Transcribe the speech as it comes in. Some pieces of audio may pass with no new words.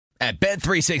At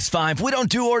Bet365, we don't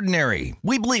do ordinary.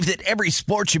 We believe that every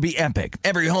sport should be epic.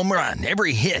 Every home run,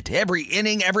 every hit, every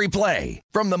inning, every play.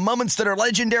 From the moments that are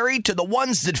legendary to the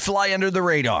ones that fly under the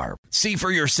radar. See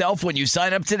for yourself when you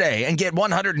sign up today and get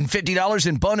 $150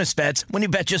 in bonus bets when you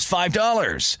bet just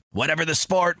 $5. Whatever the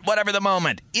sport, whatever the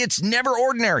moment, it's never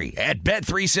ordinary at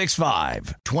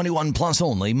Bet365. 21 plus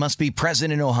only. Must be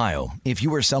present in Ohio. If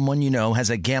you or someone you know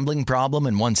has a gambling problem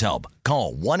and wants help,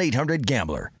 call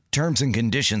 1-800-GAMBLER. Terms and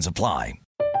conditions apply.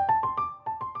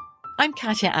 I'm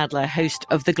Katya Adler, host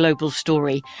of The Global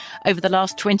Story. Over the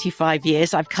last 25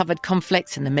 years, I've covered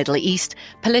conflicts in the Middle East,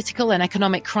 political and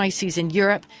economic crises in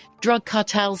Europe, drug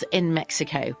cartels in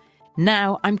Mexico.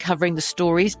 Now I'm covering the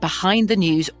stories behind the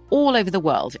news all over the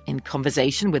world in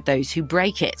conversation with those who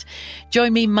break it.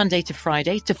 Join me Monday to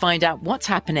Friday to find out what's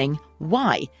happening,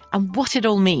 why, and what it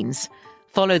all means.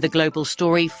 Follow The Global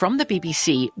Story from the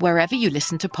BBC wherever you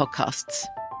listen to podcasts.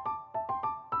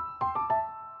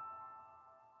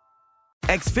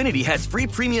 Xfinity has free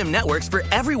premium networks for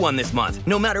everyone this month,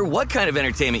 no matter what kind of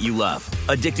entertainment you love.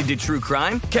 Addicted to true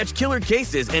crime? Catch killer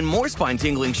cases and more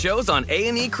spine-tingling shows on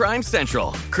A&E Crime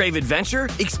Central. Crave adventure?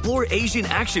 Explore Asian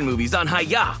action movies on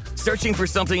Hi-YAH. Searching for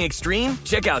something extreme?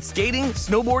 Check out skating,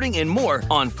 snowboarding, and more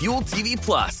on Fuel TV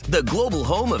Plus, the global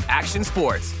home of action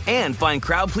sports. And find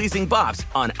crowd-pleasing bops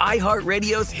on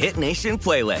iHeartRadio's Hit Nation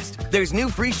playlist. There's new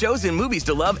free shows and movies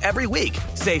to love every week.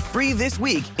 Say free this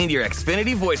week in your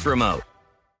Xfinity voice remote.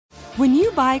 When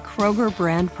you buy Kroger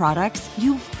brand products,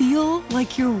 you feel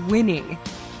like you're winning.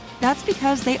 That's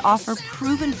because they offer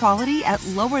proven quality at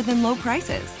lower than low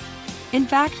prices. In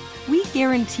fact, we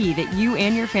guarantee that you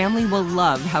and your family will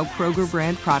love how Kroger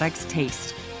brand products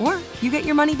taste, or you get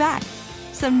your money back.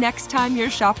 So next time you're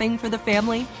shopping for the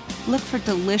family, look for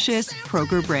delicious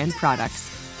Kroger brand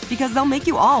products, because they'll make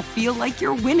you all feel like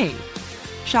you're winning.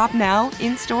 Shop now,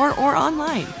 in-store, or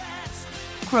online.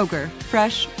 Kroger,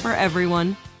 fresh for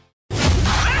everyone.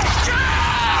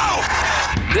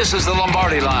 This is the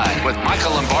Lombardi Line with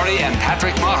Michael Lombardi and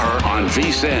Patrick Maher on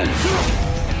VSiN.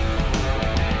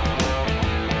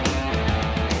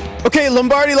 Okay,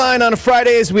 Lombardi Line on a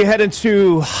Friday as we head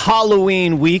into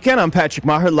Halloween weekend. I'm Patrick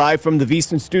Maher, live from the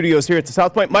VSiN studios here at the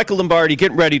South Point. Michael Lombardi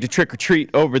getting ready to trick-or-treat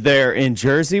over there in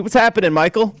Jersey. What's happening,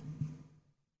 Michael?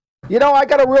 You know, I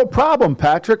got a real problem,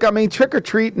 Patrick. I mean,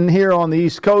 trick-or-treating here on the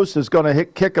East Coast is going to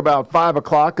kick about 5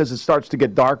 o'clock because it starts to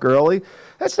get dark early.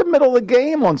 That's the middle of the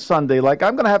game on Sunday. Like,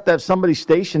 I'm going to have somebody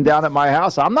stationed down at my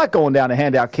house. I'm not going down to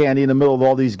hand out candy in the middle of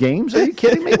all these games. Are you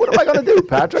kidding me? What am I going to do,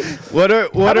 Patrick?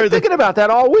 I've been thinking about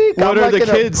that all week. What are the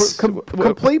kids?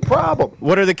 Complete problem.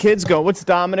 What are the kids going? What's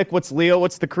Dominic? What's Leo?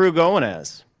 What's the crew going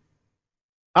as?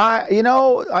 I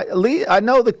know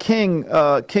the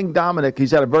King Dominic.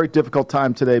 He's had a very difficult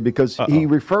time today because he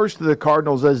refers to the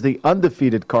Cardinals as the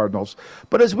undefeated Cardinals.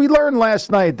 But as we learned last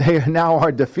night, they now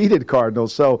are defeated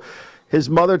Cardinals. So his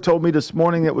mother told me this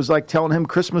morning it was like telling him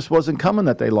Christmas wasn't coming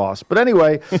that they lost. But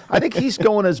anyway, I think he's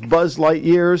going as Buzz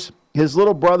Lightyear's. His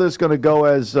little brother's going to go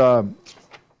as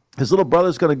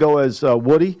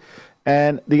Woody.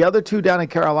 And the other two down in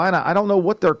Carolina, I don't know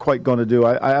what they're quite going to do.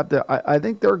 I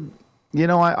think they're. You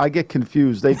know, I get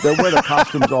confused. They wear the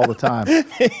costumes all the time.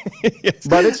 Yes.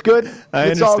 But it's good.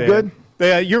 It's all good.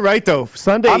 Yeah, you're right, though.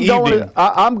 Sunday evening.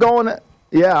 I'm going.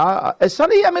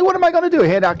 Sunday. I mean, what am I going to do?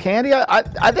 Hand out candy?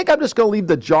 I think I'm just going to leave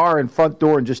the jar in front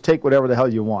door and just take whatever the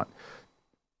hell you want.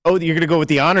 Oh, you're going to go with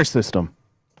the honor system.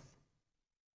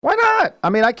 Why not?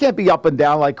 I mean, I can't be up and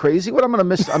down like crazy. What I'm going to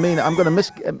miss? I mean, I'm going to miss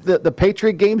the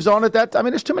Patriot games on at that. I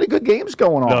mean, there's too many good games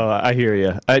going on. No, I hear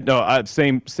you.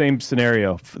 Same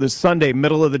scenario. The Sunday,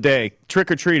 middle of the day,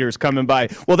 trick-or-treaters coming by.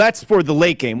 Well, that's for the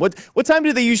late game. What time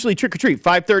do they usually trick-or-treat?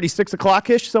 5:30, 6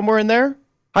 o'clock-ish, somewhere in there?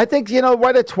 I think,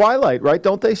 right at twilight, right?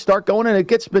 Don't they start going?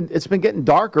 And it's been getting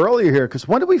dark earlier here. Because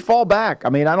when do we fall back? I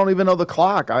mean, I don't even know the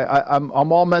clock. I'm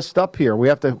all messed up here.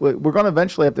 We're going to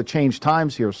eventually have to change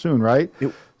times here soon, right?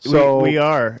 We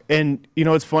are. And,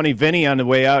 it's funny. Vinny, on the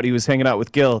way out, he was hanging out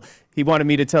with Gil. He wanted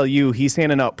me to tell you he's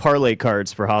handing out parlay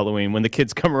cards for Halloween. When the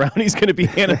kids come around, he's going to be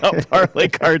handing out parlay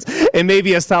cards and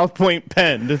maybe a South Point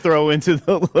pen to throw into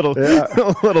the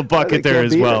little bucket there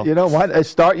as well. You know what?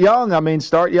 Start young.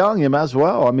 Start young. You might as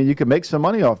well. I mean, you can make some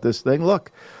money off this thing.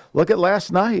 Look at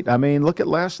last night. How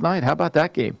about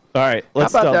that game? All right.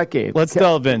 That game? Let's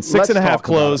delve in. 6.5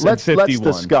 close and 51.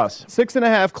 Let's discuss.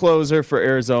 6.5 closer for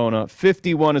Arizona.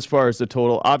 51 as far as the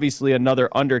total. Obviously, another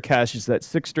under cashes that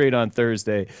 6 straight on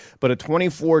Thursday, but a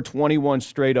 24-21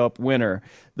 straight up winner.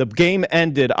 The game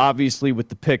ended, obviously, with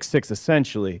the pick six,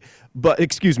 essentially. The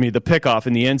pickoff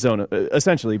in the end zone,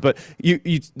 essentially. But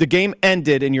the game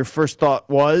ended, and your first thought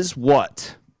was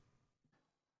what?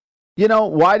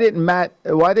 Why didn't Matt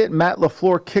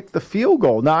LaFleur kick the field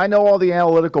goal? Now, I know all the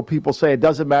analytical people say it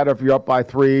doesn't matter if you're up by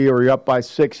 3 or you're up by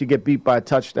 6, you get beat by a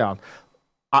touchdown.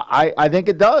 I think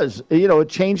it does. It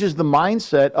changes the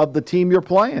mindset of the team you're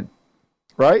playing,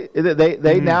 right?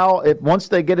 They now, once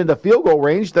they get into field goal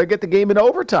range, they get the game in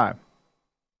overtime.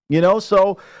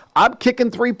 So I'm kicking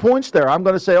 3 points there. I'm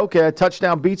going to say, okay, a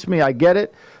touchdown beats me. I get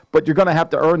it, but you're going to have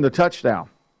to earn the touchdown.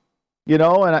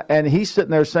 And he's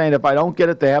sitting there saying, if I don't get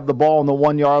it, they have the ball on the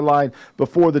 1 yard line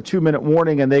before the 2-minute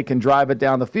warning and they can drive it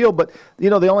down the field. But, they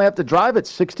only have to drive it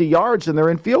 60 yards and they're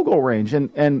in field goal range. And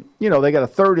they got a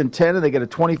 3rd and 10 and they get a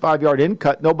 25-yard in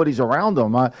cut. Nobody's around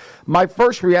them. My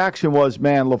first reaction was,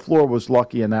 man, LaFleur was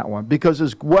lucky in that one because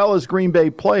as well as Green Bay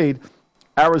played,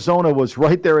 Arizona was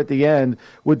right there at the end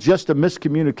with just a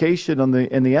miscommunication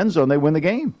in the end zone. They win the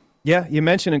game. Yeah, you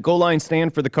mentioned a goal line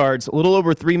stand for the Cards. A little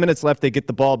over 3 minutes left. They get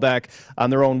the ball back on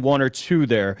their own 1 or 2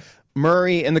 there.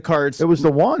 Murray and the Cards. It was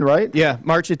the 1, right? Yeah,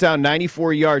 march it down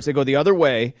 94 yards. They go the other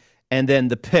way, and then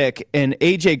the pick. And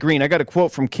A.J. Green, I got a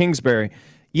quote from Kingsbury.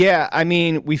 Yeah, I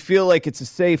mean, we feel like it's a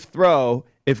safe throw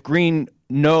if Green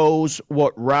knows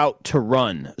what route to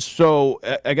run. So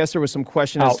I guess there was some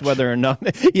question as to whether or not.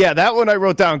 Yeah, that one I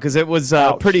wrote down because it was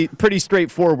pretty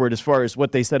straightforward as far as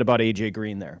what they said about A.J.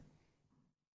 Green there.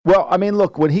 Well, I mean,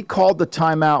 look, when he called the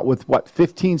timeout with,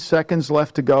 15 seconds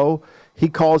left to go, he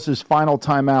calls his final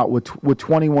timeout with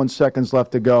 21 seconds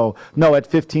left to go. No, at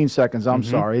 15 seconds, I'm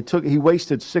sorry. He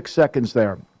wasted 6 seconds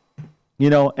there.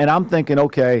 And I'm thinking,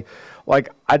 okay,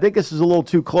 I think this is a little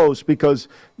too close because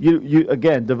you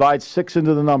again, divide 6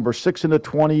 into the number, 6 into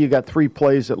 20, you got 3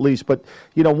 plays at least. But,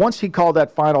 once he called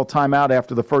that final timeout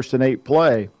after the 1st and 8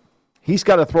 play, he's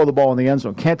got to throw the ball in the end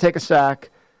zone. Can't take a sack.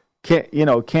 You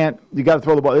got to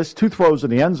throw the ball. There's 2 throws in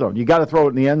the end zone. You got to throw it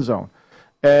in the end zone.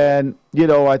 And,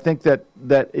 I think that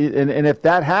if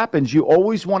that happens, you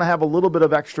always want to have a little bit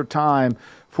of extra time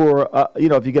for,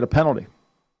 if you get a penalty.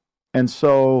 And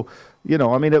so,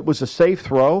 it was a safe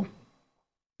throw.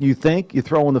 You think you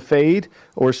throw in the fade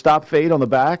or stop fade on the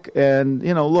back. And,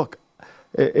 look,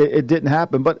 it didn't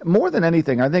happen. But more than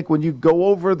anything, I think when you go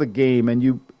over the game and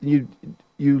you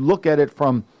look at it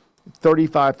from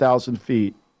 35,000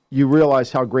 feet, you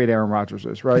realize how great Aaron Rodgers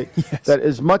is, right? Yes. That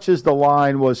as much as the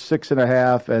line was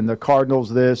 6.5 and the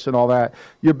Cardinals this and all that,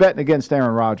 you're betting against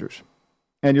Aaron Rodgers.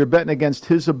 And you're betting against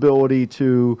his ability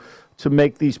to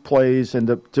make these plays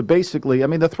and to basically,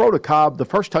 the throw to Cobb, the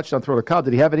first touchdown throw to Cobb,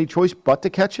 did he have any choice but to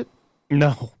catch it?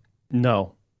 No.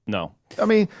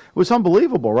 It was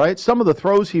unbelievable, right? Some of the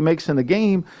throws he makes in the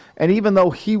game, and even though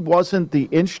he wasn't the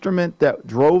instrument that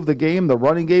drove the game, the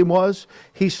running game was,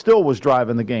 he still was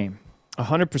driving the game.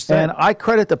 100%. And I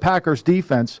credit the Packers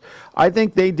defense. I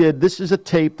think they did. This is a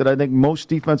tape that I think most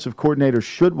defensive coordinators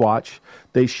should watch.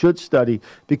 They should study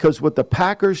because what the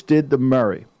Packers did to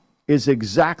Murray is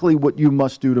exactly what you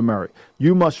must do to Murray.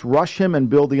 You must rush him and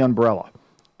build the umbrella.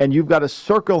 And you've got to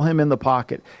circle him in the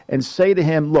pocket and say to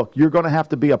him, look, you're going to have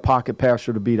to be a pocket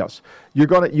passer to beat us. You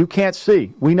can't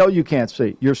see. We know you can't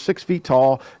see. You're 6 feet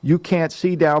tall. You can't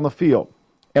see down the field.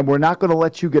 And we're not going to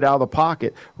let you get out of the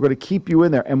pocket. We're going to keep you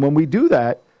in there. And when we do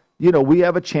that, we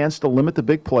have a chance to limit the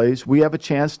big plays. We have a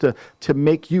chance to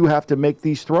make you have to make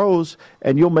these throws,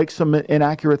 and you'll make some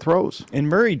inaccurate throws. And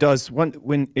Murray does,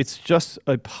 when it's just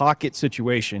a pocket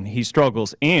situation, he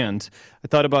struggles. And I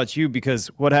thought about you because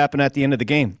what happened at the end of the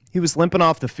game? He was limping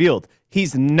off the field.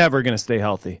 He's never going to stay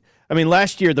healthy.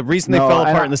 Last year, the reason they fell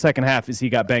apart in the second half is he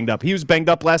got banged up. He was banged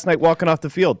up last night walking off the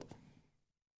field.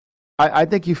 I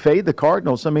think you fade the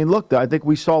Cardinals. Look, I think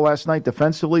we saw last night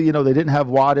defensively, they didn't have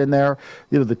Watt in there.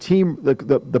 The team,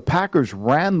 the Packers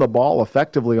ran the ball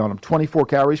effectively on them, 24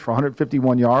 carries for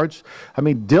 151 yards.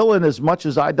 Dillon, as much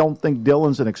as I don't think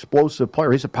Dillon's an explosive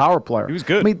player, he's a power player. He was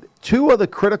good. 2 of the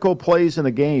critical plays in the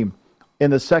game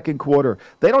in the second quarter,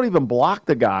 they don't even block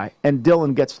the guy, and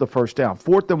Dillon gets the first down.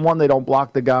 4th and 1, they don't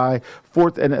block the guy.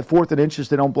 4th and inches,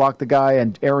 they don't block the guy,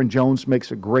 and Aaron Jones makes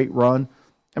a great run.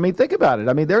 Think about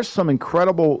it. There's some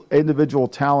incredible individual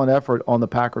talent effort on the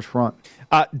Packers front.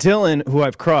 Dillon, who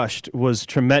I've crushed, was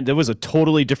tremendous. It was a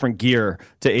totally different gear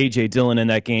to A.J. Dillon in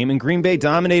that game. And Green Bay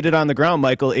dominated on the ground,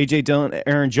 Michael. A.J. Dillon,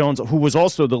 Aaron Jones, who was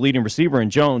also the leading receiver in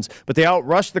Jones. But they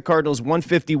outrushed the Cardinals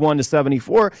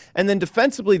 151-74. And then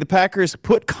defensively, the Packers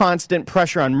put constant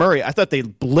pressure on Murray. I thought they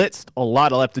blitzed a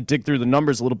lot. I'll have to dig through the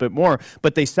numbers a little bit more.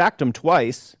 But they sacked him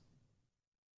twice.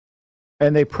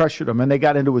 and they pressured him, and they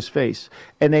got into his face,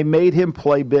 and they made him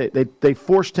play big. They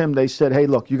forced him. They said, hey,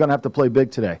 look, you're going to have to play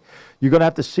big today. You're going to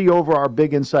have to see over our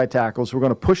big inside tackles. We're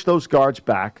going to push those guards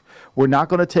back. We're not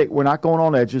going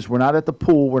on edges. We're not at the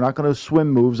pool. We're not going to swim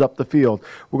moves up the field.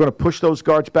 We're going to push those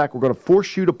guards back. We're going to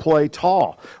force you to play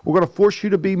tall. We're going to force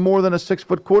you to be more than a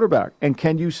 6-foot quarterback. And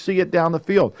can you see it down the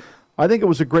field? I think it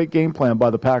was a great game plan by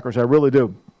the Packers. I really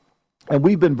do. And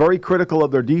we've been very critical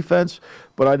of their defense,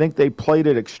 but I think they played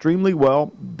it extremely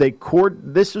well.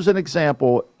 This is an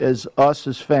example as us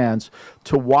as fans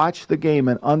to watch the game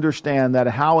and understand that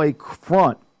how a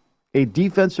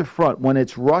defensive front, when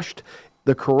it's rushed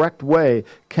the correct way,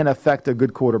 can affect a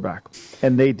good quarterback.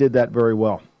 And they did that very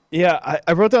well. Yeah,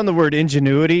 I wrote down the word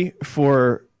ingenuity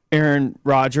for Aaron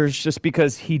Rodgers just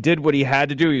because he did what he had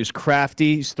to do. He was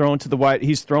crafty. He's thrown to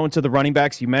the running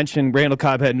backs. You mentioned Randall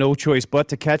Cobb had no choice but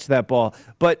to catch that ball.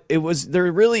 But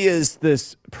there really is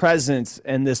this presence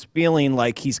and this feeling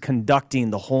like he's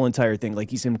conducting the whole entire thing, like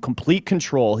he's in complete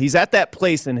control. He's at that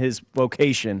place in his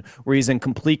vocation where he's in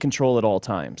complete control at all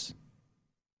times.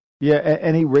 Yeah,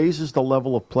 and he raises the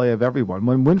level of play of everyone.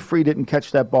 When Winfrey didn't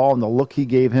catch that ball and the look he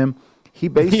gave him, he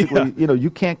basically, you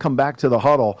can't come back to the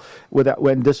huddle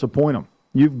and disappoint him.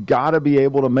 You've got to be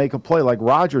able to make a play like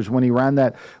Rodgers when he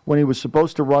was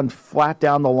supposed to run flat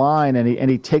down the line and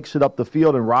he takes it up the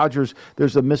field, and Rodgers,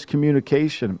 there's a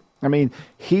miscommunication. I mean,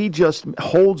 he just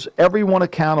holds everyone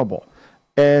accountable.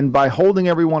 And by holding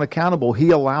everyone accountable, he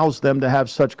allows them to have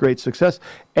such great success.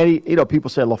 And people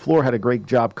say LaFleur had a great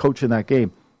job coaching that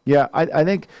game. Yeah, I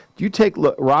think you take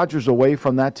Rodgers away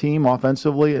from that team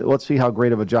offensively, let's see how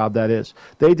great of a job that is.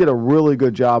 They did a really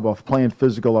good job of playing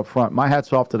physical up front. My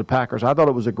hat's off to the Packers. I thought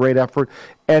it was a great effort.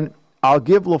 And I'll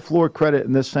give LaFleur credit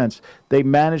in this sense. They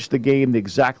managed the game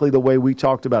exactly the way we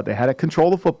talked about. They had to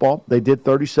control the football. They did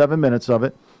 37 minutes of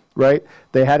it, right?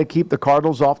 They had to keep the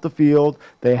Cardinals off the field.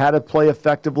 They had to play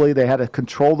effectively. They had to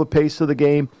control the pace of the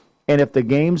game. And if the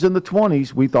game's in the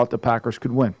 20s, we thought the Packers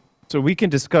could win. So we can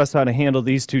discuss how to handle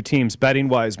these two teams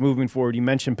betting-wise moving forward. You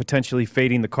mentioned potentially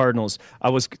fading the Cardinals. I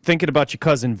was thinking about your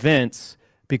cousin Vince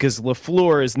because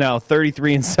LaFleur is now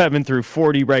 33-7 through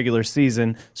 40 regular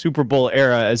season, Super Bowl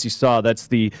era, as you saw. That's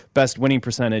the best winning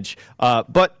percentage.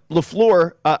 But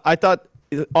LaFleur, I thought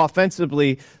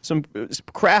offensively, some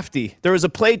crafty. There was a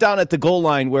play down at the goal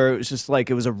line where it was just like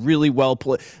it was a really well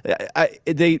play.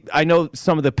 I know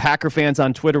some of the Packer fans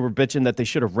on Twitter were bitching that they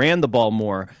should have ran the ball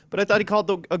more, but I thought he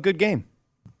called a good game.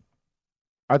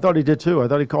 I thought he did too. I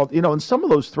thought he called, and some of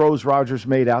those throws Rodgers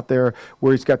made out there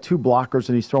where he's got two blockers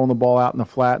and he's throwing the ball out in the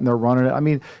flat and they're running it. I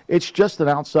mean, it's just an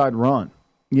outside run.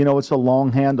 It's a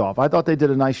long handoff. I thought they did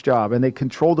a nice job, and they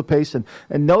controlled the pace. And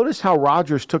notice how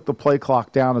Rodgers took the play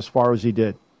clock down as far as he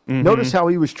did. Mm-hmm. Notice how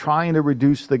he was trying to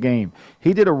reduce the game.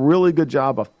 He did a really good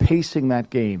job of pacing that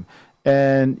game.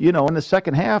 And, in the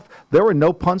second half, there were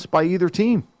no punts by either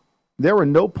team. In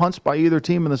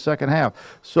the second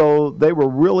half. So they were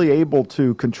really able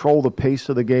to control the pace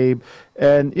of the game.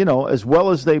 And, as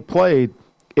well as they played,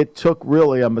 it took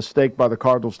really a mistake by the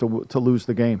Cardinals to lose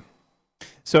the game.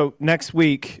 So next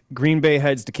week, Green Bay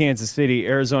heads to Kansas City.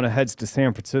 Arizona heads to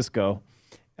San Francisco.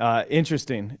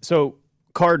 Interesting. So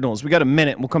Cardinals, we got a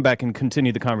minute. We'll come back and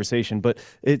continue the conversation. But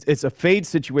it's a fade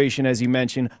situation, as you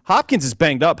mentioned. Hopkins is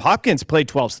banged up. Hopkins played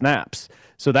 12 snaps.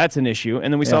 So that's an issue.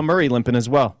 And then we saw Murray limping as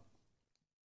well.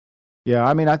 Yeah,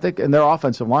 I mean, I think, and their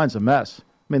offensive line's a mess.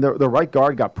 I mean, the right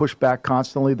guard got pushed back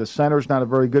constantly. The center's not a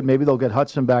very good. Maybe they'll get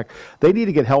Hudson back. They need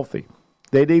to get healthy.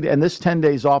 And this 10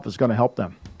 days off is going to help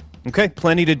them. Okay,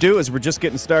 plenty to do as we're just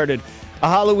getting started. A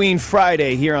Halloween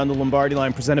Friday here on the Lombardi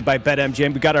Line presented by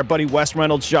BetMGM. We got our buddy Wes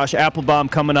Reynolds, Josh Applebaum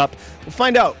coming up. We'll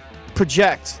find out,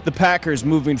 project the Packers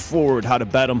moving forward, how to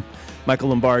bet them. Michael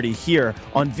Lombardi here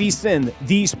on VSiN,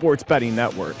 the Sports Betting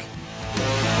Network.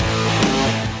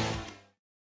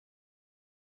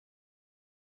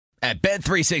 At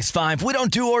Bet365, we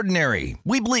don't do ordinary.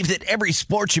 We believe that every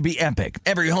sport should be epic.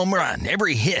 Every home run,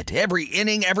 every hit, every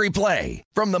inning, every play.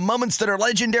 From the moments that are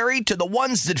legendary to the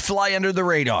ones that fly under the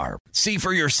radar. See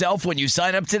for yourself when you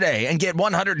sign up today and get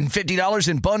 $150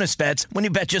 in bonus bets when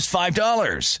you bet just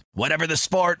 $5. Whatever the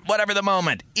sport, whatever the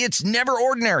moment, it's never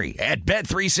ordinary at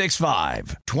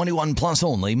Bet365. 21 plus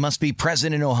only. Must be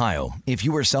present in Ohio. If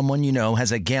you or someone you know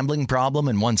has a gambling problem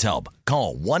and wants help,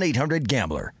 call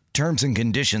 1-800-GAMBLER. Terms and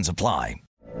conditions apply.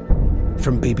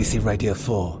 From BBC Radio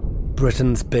 4,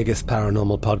 Britain's biggest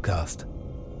paranormal podcast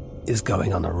is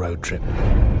going on a road trip.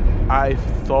 I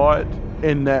thought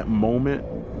in that moment,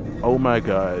 oh my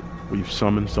God, we've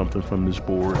summoned something from this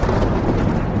board.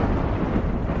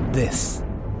 This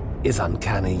is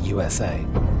Uncanny USA.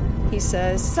 He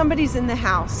says, "Somebody's in the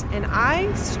house," and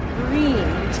I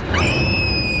screamed.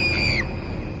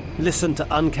 Listen to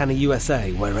Uncanny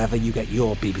USA wherever you get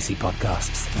your BBC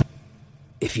podcasts,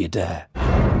 if you dare.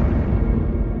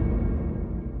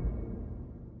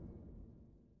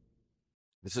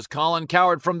 This is Colin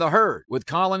Cowherd from The Herd with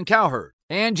Colin Cowherd.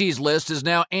 Angie's List is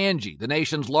now Angie, the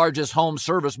nation's largest home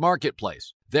service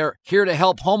marketplace. They're here to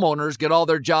help homeowners get all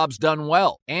their jobs done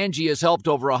well. Angie has helped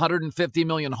over 150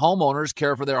 million homeowners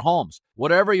care for their homes.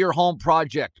 Whatever your home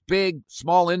project, big,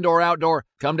 small, indoor, outdoor,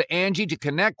 come to Angie to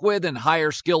connect with and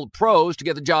hire skilled pros to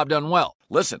get the job done well.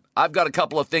 Listen, I've got a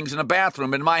couple of things in a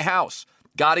bathroom in my house.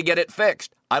 Got to get it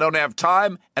fixed. I don't have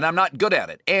time, and I'm not good at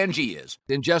it. Angie is.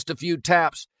 In just a few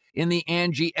taps, in the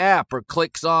Angie app or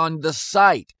clicks on the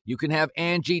site, you can have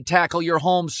Angie tackle your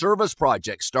home service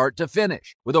project start to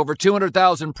finish. With over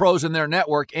 200,000 pros in their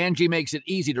network, Angie makes it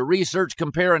easy to research,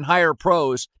 compare, and hire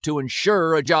pros to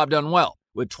ensure a job done well.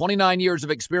 With 29 years of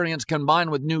experience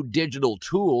combined with new digital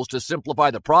tools to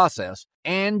simplify the process,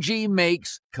 Angie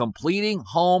makes completing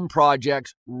home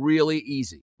projects really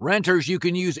easy. Renters, you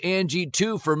can use Angie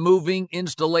too for moving,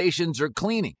 installations, or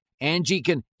cleaning. Angie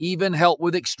can even help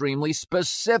with extremely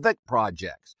specific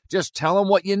projects. Just tell them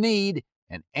what you need,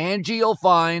 and Angie will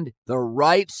find the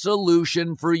right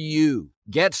solution for you.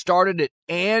 Get started at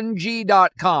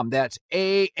Angie.com. That's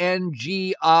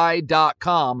ANGI.com,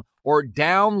 or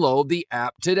download the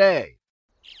app today.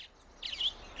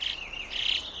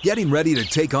 Getting ready to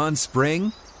take on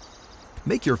spring?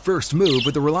 Make your first move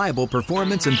with the reliable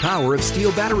performance and power of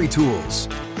Steel battery tools.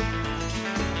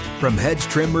 From hedge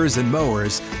trimmers and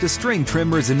mowers to string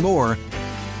trimmers and more,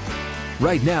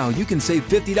 right now you can save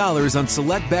 $50 on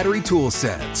select battery tool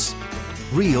sets.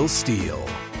 Real Steel.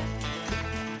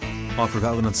 Offer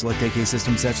valid on select AK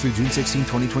system sets through June 16,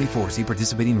 2024. See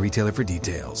participating retailer for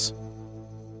details.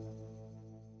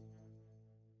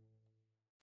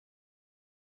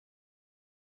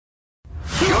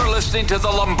 You're listening to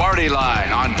The Lombardi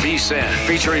Line on VSiN,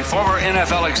 featuring former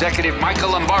NFL executive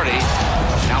Michael Lombardi.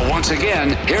 Now, once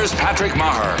again, here's Patrick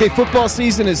Maher. Okay, football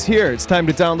season is here. It's time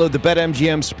to download the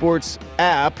BetMGM Sports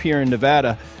app here in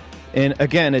Nevada. And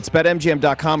again, it's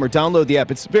BetMGM.com or download the app.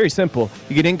 It's very simple.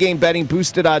 You get in-game betting,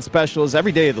 boosted odds specials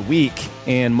every day of the week,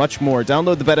 and much more.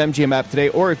 Download the BetMGM app today,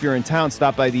 or if you're in town,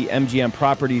 stop by the MGM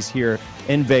properties here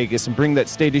in Vegas and bring that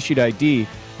state-issued ID.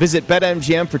 Visit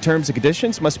BetMGM for terms and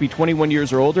conditions. Must be 21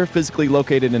 years or older, physically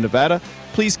located in Nevada.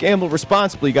 Please gamble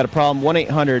responsibly. Got a problem?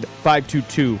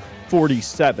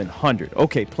 1-800-522-4700.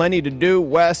 Okay, plenty to do.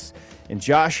 Wes and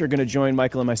Josh are going to join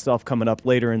Michael and myself coming up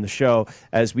later in the show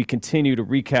as we continue to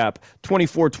recap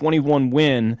 24-21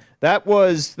 win.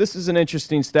 This is an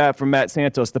interesting stat from Matt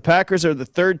Santos. The Packers are the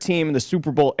third team in the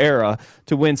Super Bowl era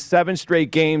to win 7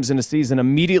 straight games in a season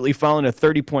immediately following a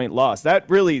 30-point loss. That's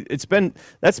been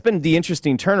the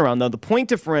interesting turnaround, though. The point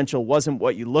differential wasn't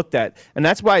what you looked at, and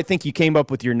that's why I think you came up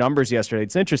with your numbers yesterday.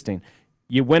 It's interesting.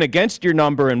 You went against your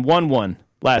number and won one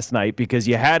last night because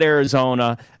you had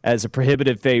Arizona as a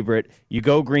prohibitive favorite. You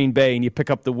go Green Bay and you pick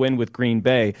up the win with Green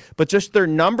Bay. But just their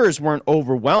numbers weren't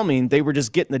overwhelming. They were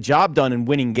just getting the job done and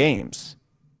winning games.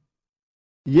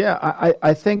 Yeah,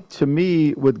 I think to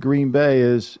me with Green Bay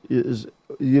is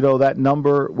that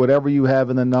number, whatever you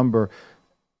have in the number,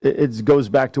 it goes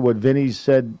back to what Vinny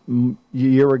said a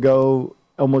year ago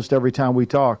almost every time we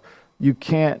talk. You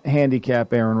can't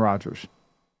handicap Aaron Rodgers.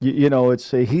 He's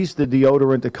the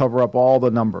deodorant to cover up all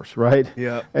the numbers, right?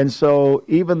 Yeah. And so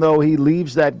even though he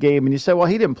leaves that game, and you say, well,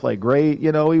 he didn't play great. He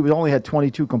only had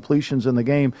 22 completions in the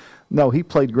game. No, he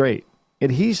played great.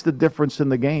 And he's the difference in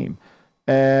the game.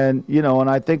 And, and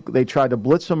I think they tried to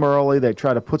blitz him early. They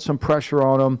tried to put some pressure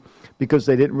on him because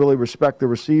they didn't really respect the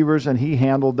receivers, and he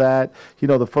handled that, and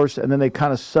then they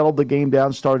kind of settled the game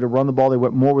down, started to run the ball. They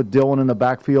went more with Dillon in the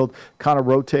backfield, kind of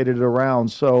rotated it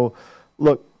around. So,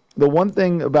 look, the one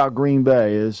thing about Green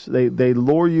Bay is they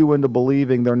lure you into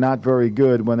believing they're not very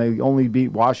good when they only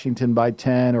beat Washington by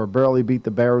 10 or barely beat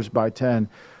the Bears by 10.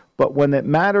 But when it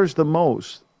matters the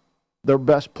most, their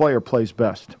best player plays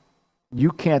best.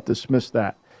 You can't dismiss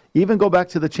that. Even go back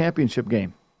to the championship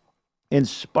game. In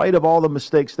spite of all the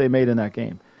mistakes they made in that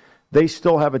game, they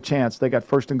still have a chance. They got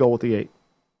first and goal with the 8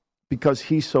 because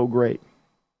he's so great.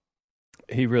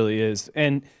 He really is.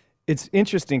 And it's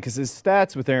interesting because his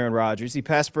stats with Aaron Rodgers, he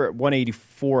passed for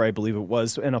 184, I believe it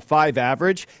was, and a 5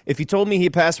 average. If you told me he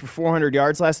passed for 400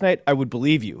 yards last night, I would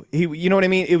believe you. You know what I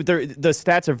mean? The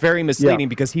stats are very misleading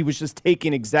because he was just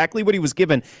taking exactly what he was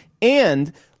given.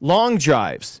 And long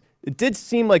drives. It did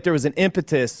seem like there was an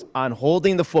impetus on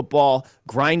holding the football,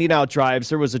 grinding out drives.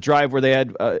 There was a drive where they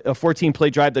had a 14-play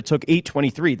drive that took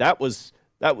 8:23. That was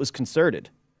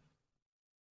concerted.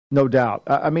 No doubt.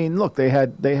 I mean, look, they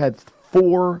had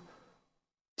 4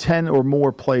 10 or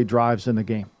more play drives in the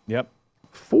game. Yep.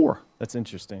 4. That's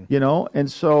interesting.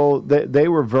 And so they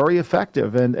were very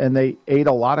effective, and they ate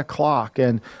a lot of clock.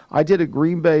 And I did a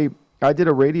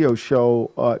radio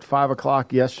show at 5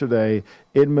 o'clock yesterday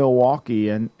in Milwaukee,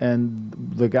 and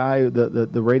the guy,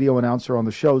 the radio announcer on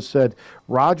the show said,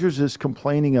 Rodgers is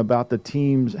complaining about the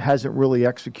team hasn't really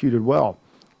executed well.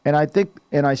 And I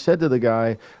said to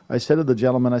the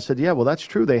gentleman, I said, yeah, well, that's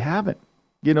true. They haven't.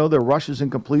 Their rushes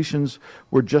and completions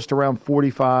were just around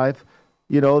 45.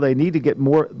 They need to get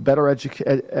better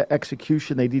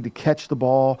execution. They need to catch the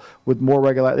ball with more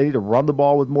regularity. They need to run the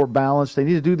ball with more balance. They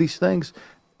need to do these things.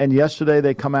 And yesterday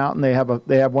they come out and they have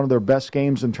one of their best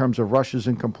games in terms of rushes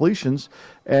and completions,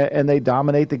 and they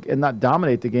not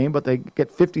dominate the game, but they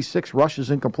get 56 rushes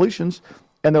and completions,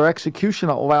 and their execution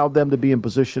allowed them to be in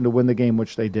position to win the game,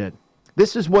 which they did.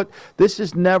 This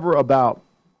is never about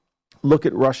look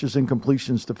at rushes and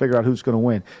completions to figure out who's going to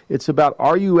win. It's about,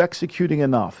 are you executing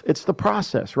enough? It's the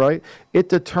process, right? It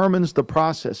determines the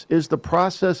process. Is the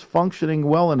process functioning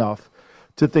well enough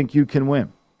to think you can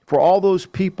win? For all those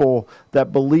people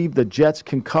that believe the Jets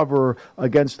can cover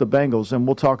against the Bengals, and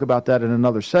we'll talk about that in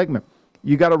another segment,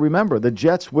 you got to remember the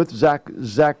Jets with Zach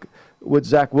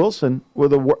Wilson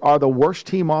are the worst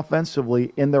team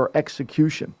offensively in their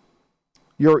execution.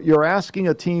 You're asking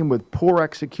a team with poor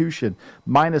execution,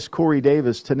 minus Corey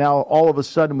Davis, to now all of a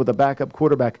sudden with a backup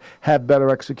quarterback have better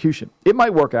execution. It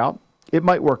might work out.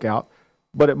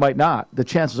 But it might not. The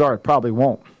chances are it probably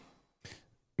won't.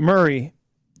 Murray,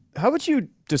 how would you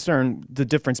discern the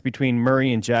difference between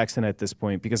Murray and Jackson at this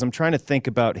point? Because I'm trying to think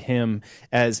about him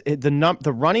as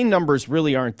the running numbers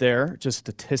really aren't there, just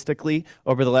statistically,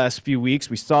 over the last few weeks.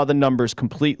 We saw the numbers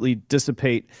completely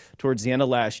dissipate towards the end of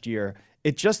last year.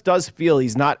 It just does feel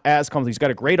he's not as comfortable. He's got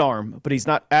a great arm, but he's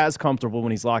not as comfortable when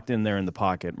he's locked in there in the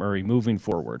pocket, Murray, moving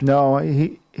forward. No,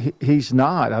 he's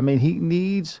not. I mean, he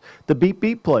needs the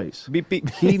beat plays.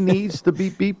 He needs the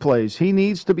beat plays. He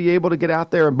needs to be able to get out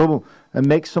there and boom, and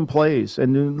make some plays.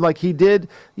 And like he did,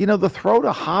 the throw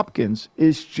to Hopkins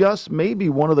is just maybe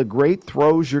one of the great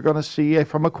throws you're going to see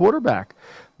from a quarterback.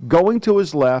 Going to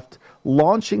his left,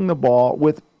 launching the ball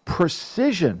with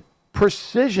precision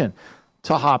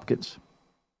to Hopkins.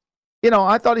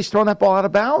 I thought he's thrown that ball out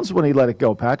of bounds when he let it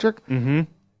go, Patrick. Mm-hmm.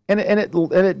 And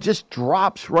it just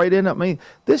drops right in. I mean,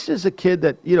 this is a kid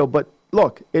that, but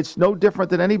look, it's no different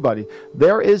than anybody.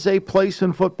 There is a place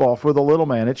in football for the little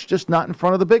man. It's just not in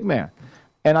front of the big man.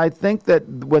 And I think that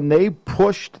when they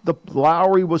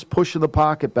Lowry was pushing the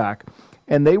pocket back,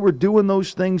 and they were doing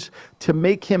those things to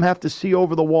make him have to see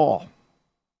over the wall,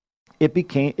 it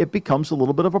becomes a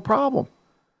little bit of a problem.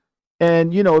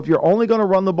 And, if you're only going to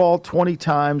run the ball 20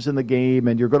 times in the game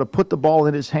and you're going to put the ball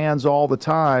in his hands all the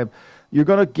time, you're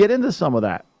going to get into some of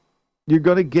that.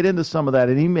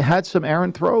 And he had some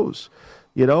errant throws,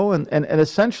 and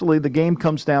essentially the game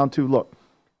comes down to, look,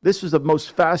 this is the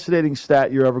most fascinating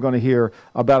stat you're ever going to hear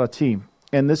about a team.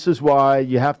 And this is why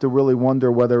you have to really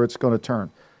wonder whether it's going to turn.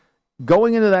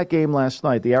 Going into that game last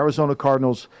night, the Arizona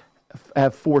Cardinals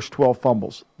have forced 12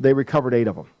 fumbles. They recovered 8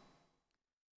 of them.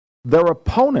 Their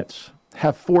opponents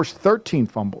have forced 13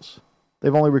 fumbles. They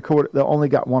only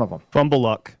got 1 of them. Fumble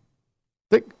luck.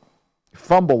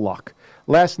 Fumble luck.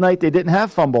 Last night they didn't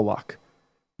have fumble luck.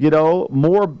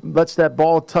 Moore lets that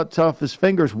ball touch off his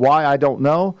fingers. Why, I don't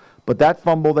know. But that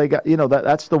fumble they got,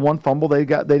 that's the one fumble they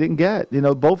didn't get.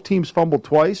 Both teams fumbled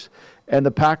twice, and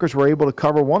the Packers were able to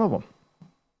cover 1 of them.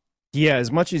 Yeah,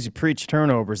 as much as you preach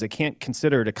turnovers, they can't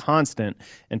consider it a constant.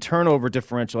 And turnover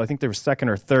differential, I think they were second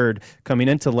or third coming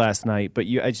into last night. But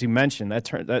as you mentioned,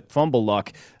 that fumble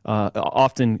luck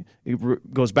often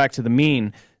goes back to the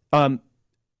mean. The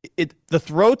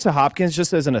throw to Hopkins,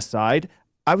 just as an aside,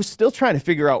 I was still trying to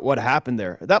figure out what happened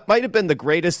there. That might have been the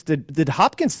greatest. Did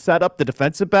Hopkins set up the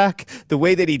defensive back the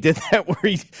way that he did that,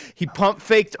 where he pump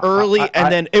faked early,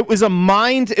 and then it was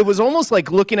it was almost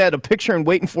like looking at a picture and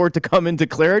waiting for it to come into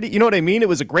clarity. You know what I mean? It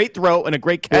was a great throw and a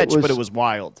great catch, but it was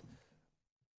wild.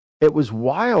 It was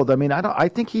wild. I mean, I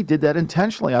think he did that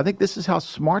intentionally. I think this is how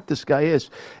smart this guy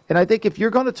is. And I think if you're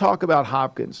going to talk about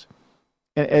Hopkins,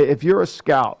 and if you're a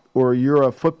scout or you're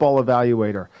a football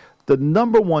evaluator, the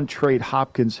number one trait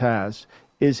Hopkins has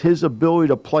is his ability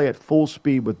to play at full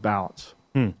speed with balance.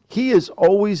 He is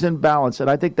always in balance, and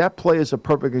I think that play is a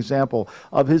perfect example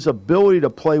of his ability to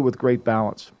play with great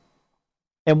balance.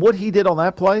 And what he did on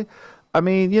that play, I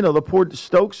mean, the poor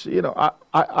Stokes,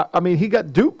 I mean, he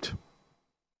got duped.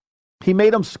 He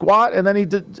made him squat, and then he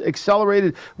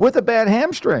accelerated with a bad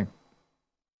hamstring.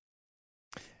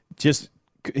 Just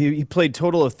he played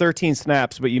total of 13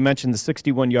 snaps, but you mentioned the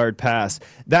 61-yard pass.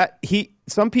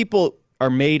 Some people are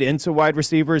made into wide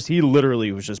receivers. He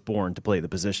literally was just born to play the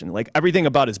position. Like everything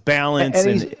about his balance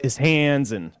and his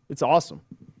hands, and it's awesome.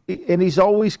 And he's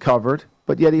always covered,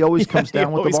 but yet he always comes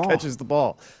down with the ball. He always catches the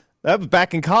ball. That was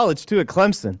back in college too at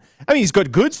Clemson. I mean, he's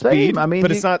got good speed,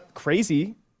 but it's not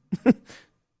crazy.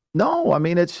 No, I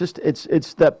mean, it's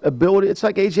that ability. It's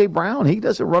like A.J. Brown. He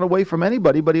doesn't run away from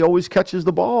anybody, but he always catches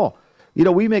the ball. You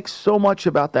know, we make so much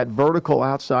about that vertical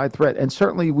outside threat, and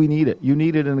certainly we need it. You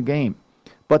need it in a game.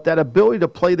 But that ability to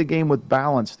play the game with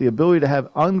balance, the ability to have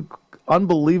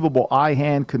unbelievable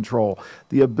eye-hand control,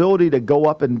 the ability to go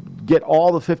up and get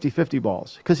all the 50-50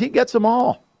 balls, because he gets them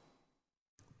all.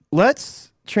 Let's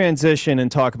transition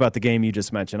and talk about the game you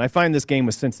just mentioned. I find this game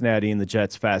with Cincinnati and the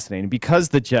Jets fascinating because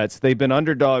the Jets, they've been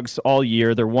underdogs all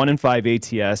year. They're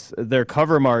 1-5 ATS. Their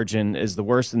cover margin is the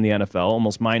worst in the NFL,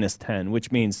 almost -10,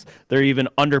 which means they're even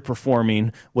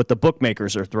underperforming what the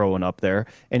bookmakers are throwing up there.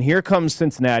 And here comes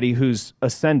Cincinnati, who's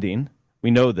ascending. We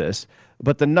know this.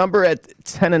 But the number at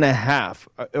 10.5,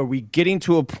 are we getting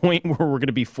to a point where we're going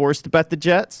to be forced to bet the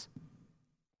Jets?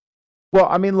 Well,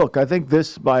 I mean, look, I think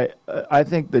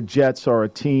the Jets are a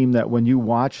team that when you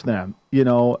watch them,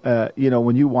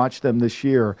 when you watch them this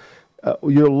year,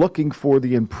 you're looking for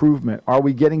the improvement. Are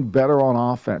we getting better on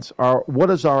offense? What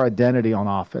is our identity on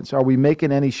offense? Are we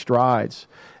making any strides?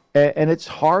 And it's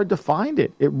hard to find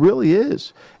it. It really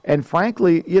is. And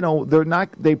frankly,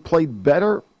 they played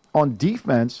better on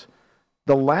defense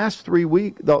the last 3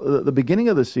 weeks, the beginning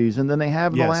of the season, than they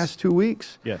have in the last 2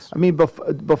 weeks. Yes. I mean,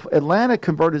 Atlanta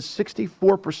converted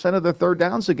 64% of their third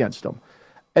downs against them.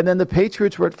 And then the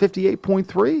Patriots were at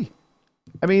 58.3.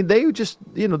 I mean, they just,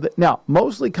 now,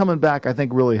 Mosley coming back, I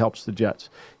think, really helps the Jets.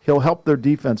 He'll help their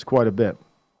defense quite a bit.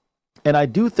 And I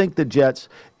do think the Jets,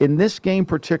 in this game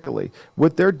particularly,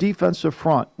 with their defensive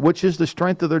front, which is the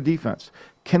strength of their defense,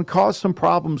 can cause some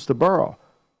problems to Burrow.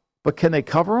 But can they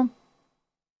cover them?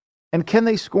 And can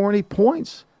they score any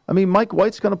points? I mean, Mike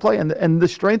White's going to play. And the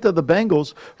strength of the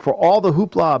Bengals, for all the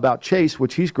hoopla about Chase,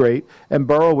 which he's great, and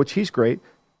Burrow, which he's great,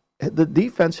 the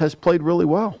defense has played really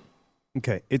well.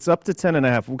 Okay, it's up to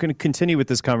 10.5. We're going to continue with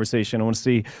this conversation. I want to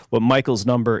see what Michael's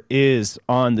number is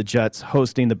on the Jets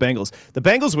hosting the Bengals. The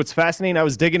Bengals, what's fascinating, I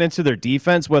was digging into their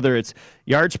defense, whether it's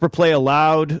yards per play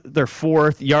allowed, they're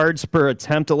 4th, yards per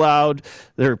attempt allowed,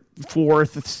 they're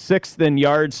 4th, 6th in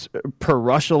yards per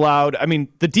rush allowed. I mean,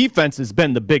 the defense has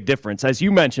been the big difference. As you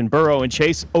mentioned, Burrow and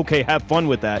Chase, okay, have fun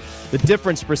with that. The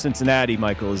difference for Cincinnati,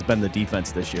 Michael, has been the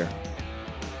defense this year.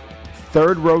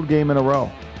 3rd road game in a row,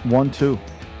 1-2.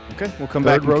 Okay, we'll come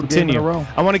back and continue.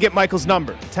 I want to get Michael's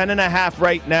number, 10.5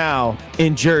 right now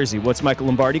in Jersey. What's Michael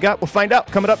Lombardi got? We'll find out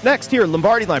coming up next here,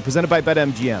 Lombardi Line, presented by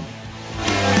BetMGM.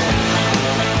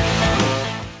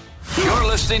 You're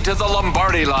listening to the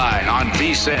Lombardi Line on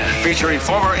VSiN, featuring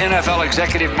former NFL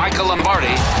executive Michael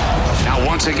Lombardi. Now,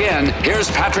 once again, here's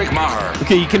Patrick Maher.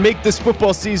 Okay, you can make this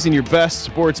football season your best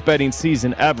sports betting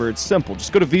season ever. It's simple.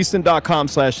 Just go to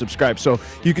vsin.com/subscribe. So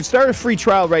you can start a free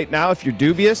trial right now. If you're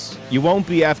dubious, you won't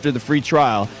be after the free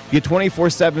trial. You get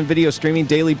 24/7 video streaming,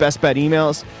 daily best bet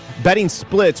emails, betting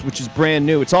splits, which is brand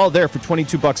new. It's all there for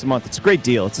 $22 a month. It's a great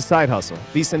deal. It's a side hustle.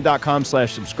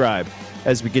 vsin.com/subscribe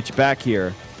as we get you back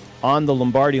here on the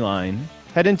Lombardi Line.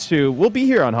 We'll be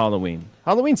here on Halloween.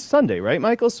 Halloween's Sunday, right,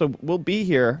 Michael? So we'll be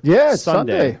here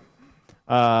Sunday.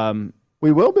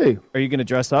 We will be. Are you going to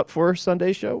dress up for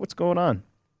Sunday's show? What's going on?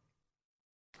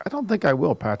 I don't think I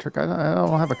will, Patrick. I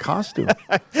don't have a costume.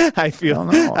 I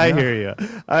hear you.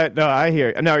 I hear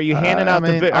you. Now, are you handing out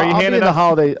the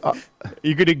holiday?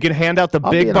 You going to hand out the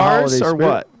big bars or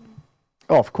what?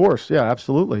 Oh, of course. Yeah,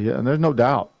 absolutely. Yeah, and there's no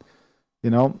doubt.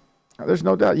 There's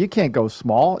no doubt. You can't go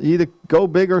small. You either go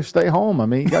big or stay home. I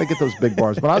mean, you got to get those big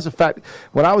bars. When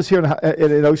I was here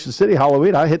in Ocean City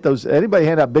Halloween, I hit those. Anybody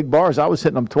hand out big bars, I was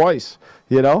hitting them twice.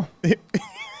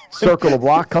 Circle the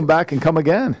block, come back, and come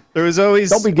again. There was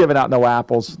always. Don't be giving out no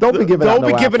apples. Don't be giving out.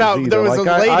 There was a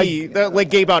lady that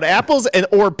gave out apples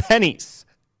or pennies,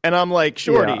 and I'm like,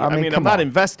 Shorty. Yeah, I mean I'm not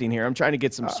investing here. I'm trying to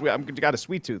get some sweet. I've got a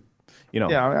sweet tooth.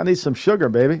 Yeah, I need some sugar,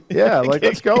 baby. Yeah,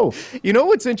 let's go. You know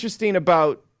what's interesting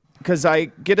about. Because I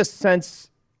get a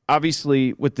sense,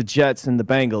 obviously, with the Jets and the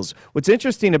Bengals, what's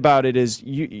interesting about it is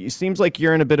it seems like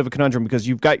you're in a bit of a conundrum because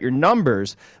you've got your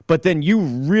numbers, but then you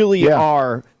really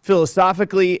are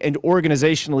philosophically and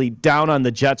organizationally down on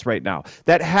the Jets right now.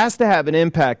 That has to have an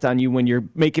impact on you when you're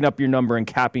making up your number and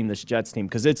capping this Jets team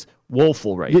because it's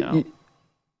woeful right now.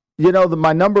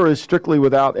 My number is strictly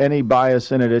without any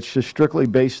bias in it. It's just strictly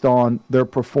based on their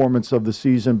performance of the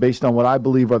season, based on what I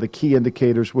believe are the key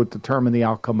indicators would determine the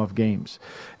outcome of games.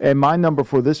 And my number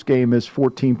for this game is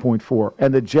 14.4.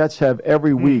 And the Jets have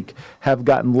every week have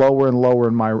gotten lower and lower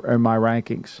in my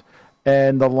rankings.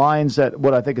 And the line's at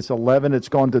what I think it's 11. It's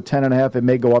gone to 10.5. It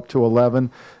may go up to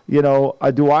 11.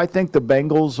 Do I think the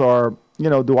Bengals are?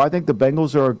 Do I think the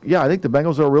Bengals are? Yeah, I think the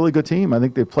Bengals are a really good team. I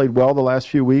think they've played well the last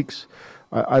few weeks.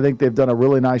 I think they've done a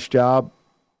really nice job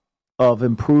of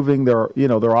improving their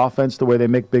offense, the way they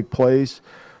make big plays.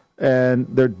 And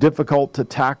they're difficult to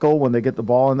tackle when they get the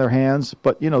ball in their hands.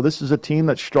 But, this is a team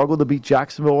that struggled to beat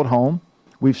Jacksonville at home.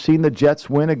 We've seen the Jets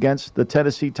win against the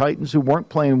Tennessee Titans, who weren't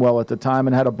playing well at the time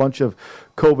and had a bunch of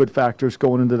COVID factors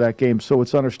going into that game. So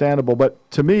it's understandable. But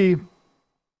to me,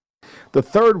 the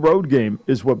third road game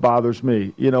is what bothers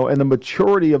me, and the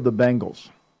maturity of the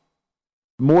Bengals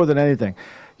more than anything.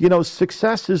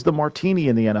 Success is the martini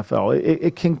in the NFL.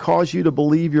 It can cause you to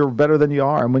believe you're better than you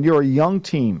are. And when you're a young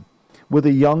team with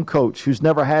a young coach who's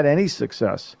never had any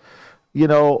success,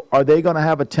 are they going to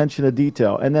have attention to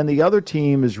detail? And then the other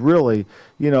team is really,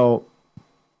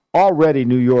 already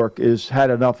New York has had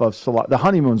enough of Saleh. The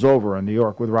honeymoon's over in New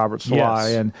York with Robert Saleh,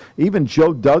 yes. And even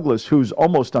Joe Douglas, who's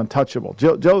almost untouchable.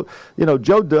 Joe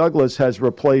Douglas has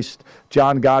replaced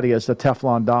John Gotti as the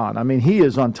Teflon Don. I mean, he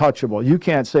is untouchable. You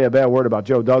can't say a bad word about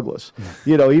Joe Douglas.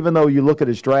 Even though you look at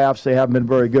his drafts, they haven't been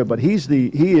very good, but he is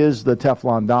the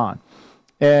Teflon Don.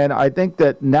 And I think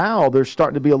that now there's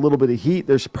starting to be a little bit of heat.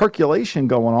 There's percolation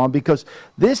going on because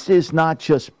this is not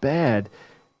just bad.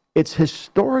 It's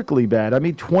historically bad. I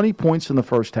mean, 20 points in the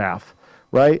first half,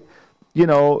 right?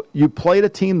 You played a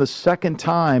team the second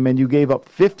time and you gave up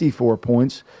 54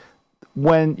 points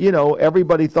when,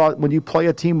 everybody thought when you play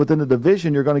a team within the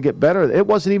division, you're going to get better. It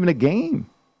wasn't even a game.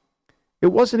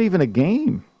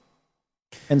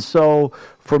 And so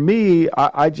for me,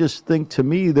 I just think to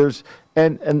me there's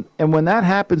and when that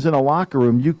happens in a locker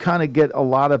room, you kind of get a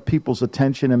lot of people's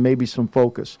attention and maybe some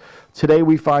focus. Today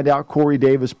we find out Corey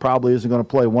Davis probably isn't going to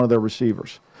play one of their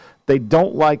receivers. They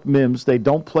don't like Mims. They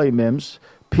don't play Mims.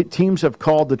 Teams have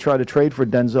called to try to trade for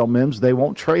Denzel Mims. They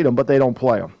won't trade him, but they don't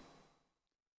play him.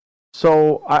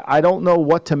 So I don't know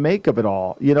what to make of it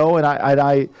all,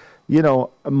 and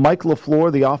Mike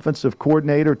LaFleur, the offensive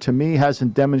coordinator, to me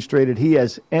hasn't demonstrated he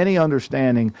has any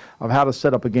understanding of how to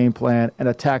set up a game plan and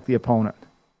attack the opponent.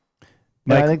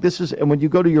 And I think this is, and when you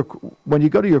go to your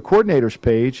coordinators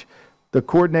page, the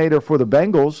coordinator for the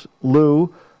Bengals,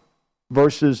 Lou,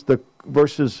 versus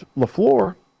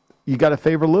LaFleur, you got to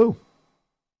favor Lou.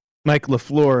 Mike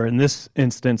LaFleur, in this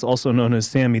instance, also known as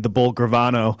Sammy the Bull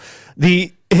Gravano,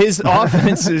 his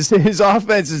offenses,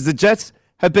 the Jets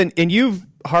have been, and you've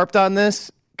harped on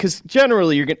this, because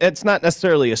generally it's not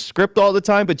necessarily a script all the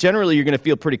time, but generally you're going to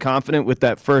feel pretty confident with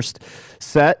that first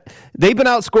set. They've been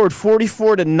outscored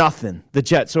 44-0, the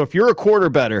Jets. So if you're a quarter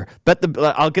better,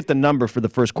 I'll get the number for the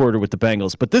first quarter with the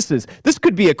Bengals. But this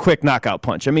could be a quick knockout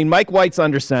punch. I mean, Mike White's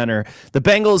under center. The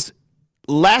Bengals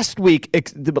last week, a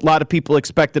lot of people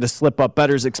expected a slip up.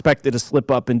 Bettors expected a slip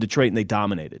up in Detroit, and they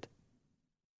dominated.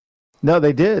 No,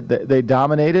 they did. They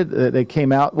dominated. They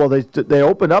came out. Well, they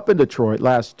opened up in Detroit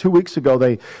 2 weeks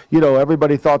ago.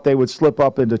 Everybody thought they would slip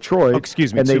up in Detroit.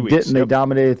 And they didn't. Yep. They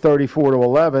dominated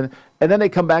 34-11, and then they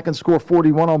come back and score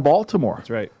 41 on Baltimore. That's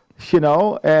right.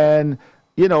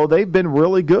 They've been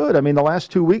really good. I mean, the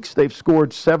last 2 weeks they've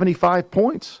scored 75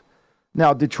 points.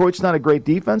 Now, Detroit's not a great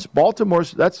defense.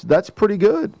 Baltimore's that's pretty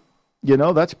good.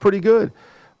 That's pretty good.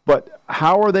 But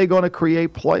how are they going to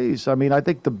create plays? I mean, I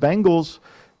think the Bengals.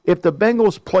 If the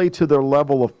Bengals play to their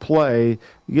level of play,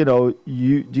 do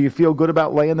you feel good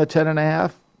about laying the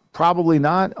 10.5? Probably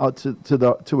not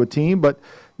to a team, but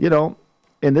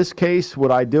in this case,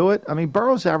 would I do it? I mean,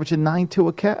 Burrow's averaging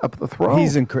 9.2 a throw.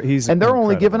 He's and they're incredible.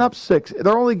 only giving up 6.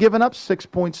 They're only giving up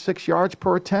 6.6 yards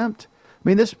per attempt. I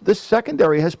mean, this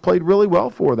secondary has played really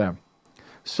well for them.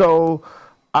 So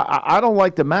I don't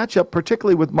like the matchup,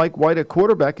 particularly with Mike White at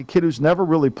quarterback, a kid who's never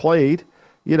really played.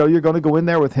 You're going to go in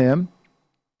there with him.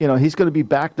 He's going to be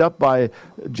backed up by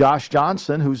Josh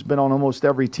Johnson, who's been on almost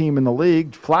every team in the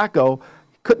league. Flacco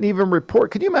couldn't even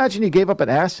report. Could you imagine you gave up an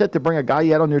asset to bring a guy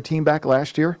you had on your team back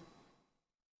last year?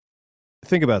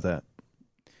 Think about that.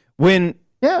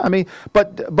 Yeah, I mean,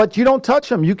 but you don't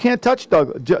touch him. You can't touch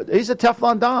Doug. He's a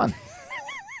Teflon Don.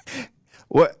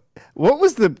 What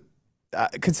was the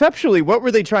conceptually? What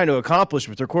were they trying to accomplish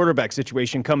with their quarterback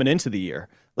situation coming into the year?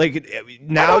 Like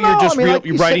now you're just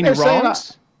you're righting your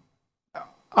wrongs.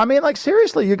 I mean,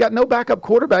 seriously, you got no backup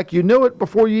quarterback. You knew it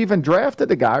before you even drafted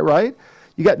the guy, right?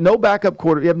 You got no backup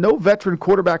quarter. You have no veteran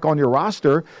quarterback on your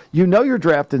roster. You know you're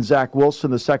drafting Zach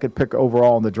Wilson, the second pick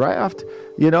overall in the draft.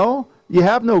 You know, you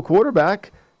have no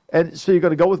quarterback. And so you're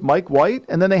going to go with Mike White,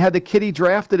 and then they had the kid he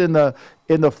drafted in the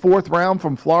fourth round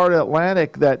from Florida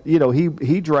Atlantic that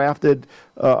he drafted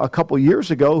a couple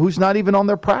years ago, who's not even on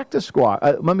their practice squad.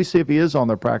 Let me see if he is on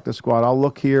their practice squad. I'll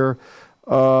look here.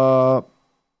 Nope,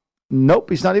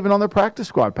 he's not even on their practice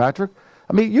squad, Patrick.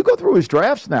 I mean, you go through his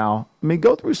drafts now. I mean,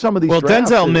 go through some of these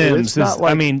drafts. Well, Denzel Mims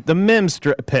is, the Mims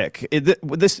pick,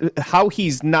 how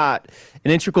he's not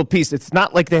an integral piece. It's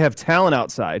not like they have talent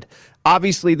outside.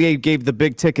 Obviously, they gave the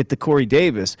big ticket to Corey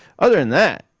Davis. Other than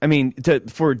that, I mean,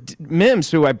 for Mims,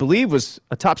 who I believe was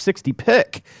a top 60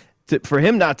 pick, for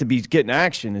him not to be getting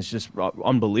action is just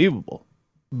unbelievable.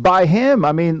 By him,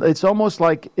 I mean, it's almost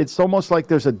like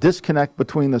there's a disconnect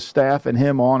between the staff and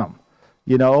him on him,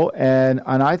 and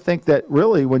I think that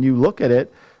really when you look at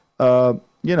it,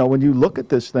 when you look at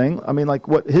this thing, I mean, like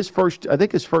his first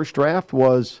draft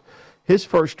was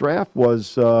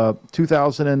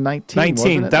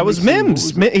 2019. That was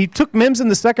Mims. He took Mims in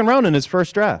the second round in his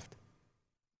first draft.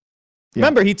 Yeah.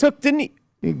 Remember, he took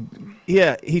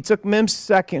Mims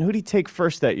second. Who did he take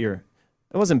first that year?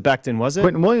 It wasn't Becton, was it?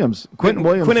 Quentin Williams. Quentin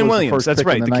Williams. That's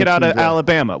right. The kid out of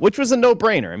Alabama, which was a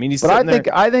no-brainer. I mean,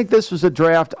 I think this was a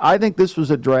draft. I think his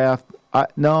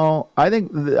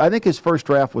first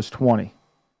draft was 20.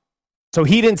 So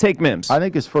he didn't take Mims. I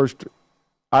think his first.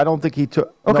 I don't think he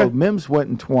took. Okay. No, Mims went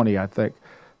in 20. I think.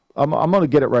 I'm going to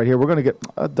get it right here. We're going to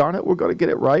get. Darn it, we're going to get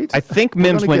it right. I think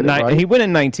Mims went 9. Right. He went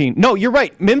in 19. No, you're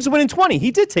right. Mims went in 20. He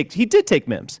did take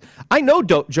Mims. I know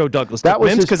Joe Douglas took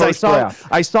Mims because I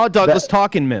saw Douglas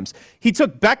talking Mims. He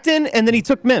took Becton and then he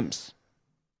took Mims.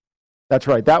 That's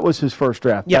right. That was his first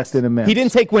draft. Yes. Becton and Mims. He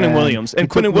didn't take Quinnen Williams, and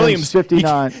Quinnen Williams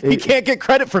 59. He can't get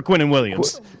credit for Quinnen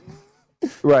Williams.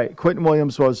 Right. Quentin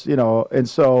Williams was, and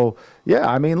so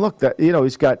I mean, look, that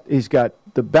he's got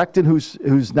the Becton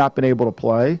who's not been able to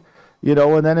play,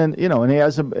 and then and he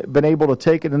hasn't been able to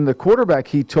take it. And the quarterback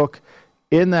he took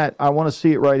in that, I want to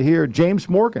see it right here, James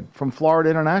Morgan from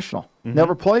Florida International. Mm-hmm.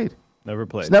 Never played.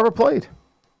 He's never played.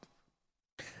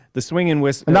 The swinging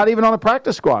whistle. Not even on a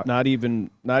practice squad. Not even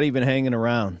hanging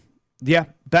around. Yeah,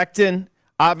 Becton.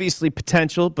 Obviously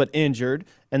potential, but injured.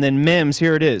 And then Mims,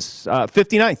 here it is.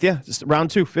 59th, yeah. Just round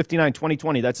 2, 59,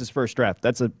 2020. That's his first draft.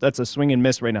 That's a swing and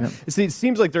miss right now. Yeah. It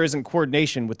seems like there isn't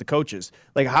coordination with the coaches.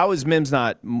 Like, how is Mims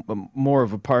not more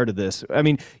of a part of this? I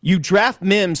mean, you draft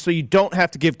Mims so you don't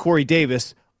have to give Corey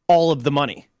Davis all of the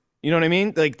money. You know what I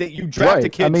mean? Like, that you draft a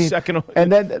kid second.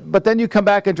 But then you come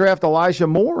back and draft Elijah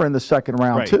Moore in the second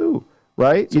round too,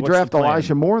 right? So you draft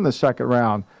Elijah Moore in the second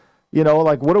round.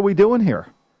 Like, what are we doing here?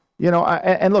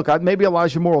 And look, maybe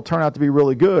Elijah Moore will turn out to be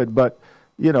really good, but,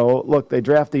 look, they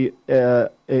draft the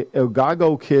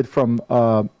Ogago kid from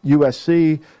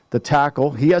USC, the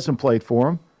tackle. He hasn't played for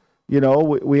him.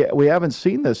 We haven't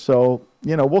seen this, so,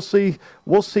 we'll see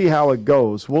how it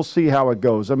goes.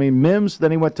 I mean, Mims,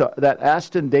 then he went to that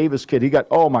Aston Davis kid. They got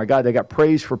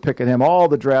praise for picking him. All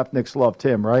the draftniks loved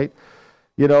him, right?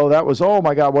 That was, oh,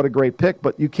 my God, what a great pick.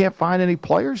 But you can't find any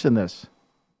players in this.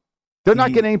 They're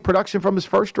not getting any production from his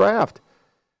first draft.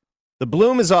 The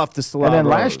bloom is off the Slaughter. And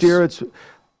then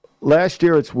last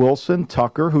year it's Wilson,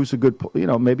 Tucker, who's a good,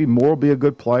 maybe Moore will be a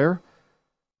good player.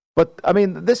 But I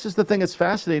mean, this is the thing that's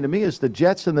fascinating to me is the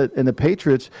Jets and the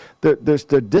Patriots. There's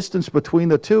the distance between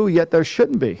the two, yet there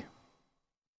shouldn't be.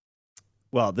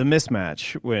 Well, the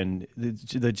mismatch when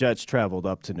the Jets traveled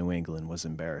up to New England was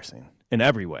embarrassing in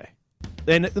every way.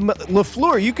 And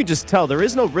LaFleur, you could just tell there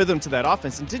is no rhythm to that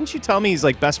offense. And didn't you tell me he's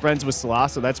like best friends with Salah,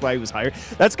 so that's why he was hired?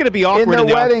 That's going to be awkward. In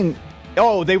the wedding.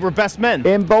 They were best men.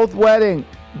 In both weddings,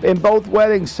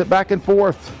 back and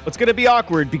forth. It's going to be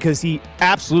awkward because he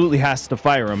absolutely has to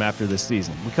fire him after this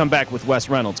season. We come back with Wes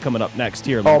Reynolds coming up next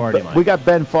here. Lombardi Line. We got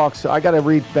Ben Fox. I got to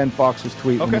read Ben Fox's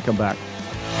tweet when we come back.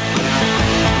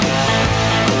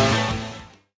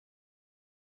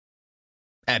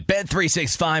 At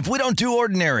Bet365, we don't do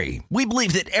ordinary. We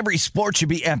believe that every sport should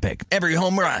be epic. Every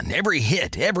home run, every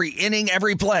hit, every inning,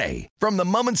 every play. From the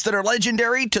moments that are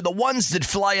legendary to the ones that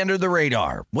fly under the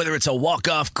radar. Whether it's a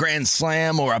walk-off grand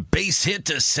slam or a base hit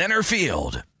to center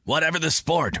field. Whatever the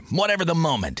sport, whatever the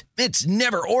moment. It's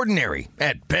never ordinary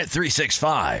at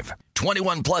Bet365.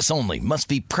 21 plus only. Must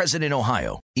be present in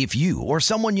Ohio. If you or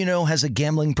someone you know has a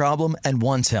gambling problem and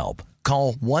wants help,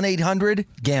 call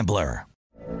 1-800-GAMBLER.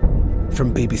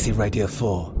 From BBC Radio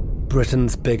 4,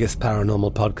 Britain's biggest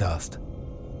paranormal podcast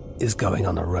is going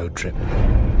on a road trip.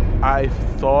 I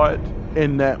thought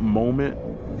in that moment,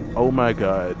 oh my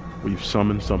God, we've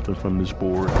summoned something from this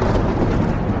board.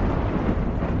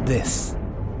 This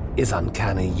is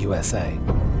Uncanny USA.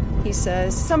 He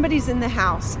says, somebody's in the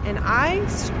house, and I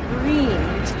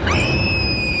screamed.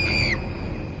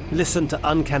 Listen to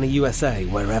Uncanny USA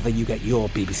wherever you get your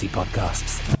BBC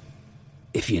podcasts,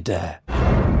 if you dare.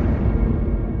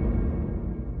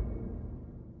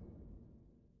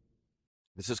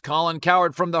 This is Colin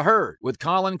Cowherd from The Herd with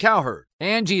Colin Cowherd.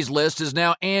 Angie's List is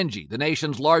now Angie, the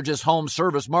nation's largest home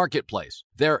service marketplace.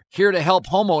 They're here to help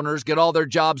homeowners get all their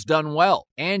jobs done well.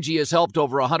 Angie has helped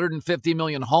over 150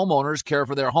 million homeowners care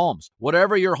for their homes.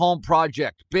 Whatever your home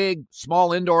project, big,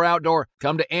 small, indoor, outdoor,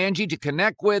 come to Angie to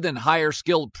connect with and hire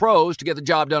skilled pros to get the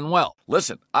job done well.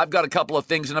 Listen, I've got a couple of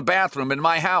things in a bathroom in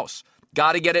my house.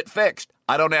 Got to get it fixed.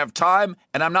 I don't have time,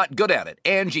 and I'm not good at it.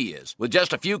 Angie is. With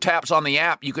just a few taps on the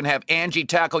app, you can have Angie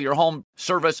tackle your home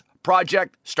service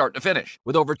project start to finish.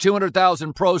 With over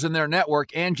 200,000 pros in their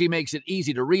network, Angie makes it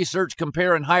easy to research,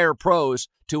 compare, and hire pros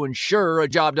to ensure a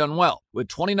job done well. With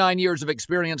 29 years of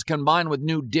experience combined with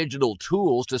new digital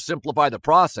tools to simplify the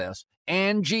process,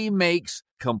 Angie makes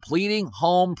completing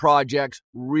home projects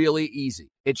really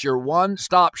easy. It's your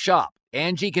one-stop shop.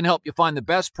 Angie can help you find the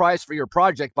best price for your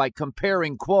project by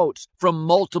comparing quotes from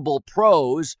multiple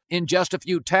pros in just a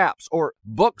few taps, or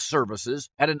book services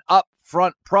at an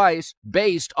upfront price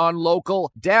based on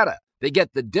local data. They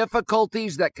get the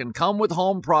difficulties that can come with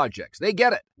home projects. They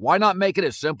get it. Why not make it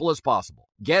as simple as possible?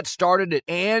 Get started at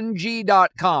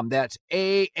Angie.com. That's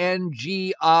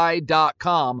ANGI.com,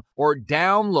 or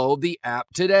download the app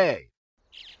today.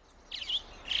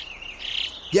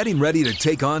 Getting ready to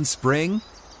take on spring?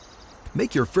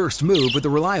 Make your first move with the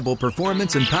reliable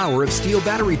performance and power of Steel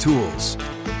battery tools.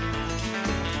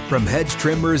 From hedge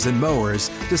trimmers and mowers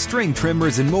to string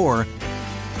trimmers and more,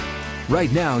 right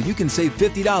now you can save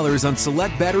 $50 on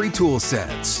select battery tool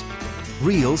sets.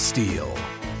 Real Steel.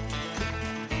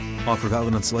 Offer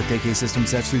valid on select AK system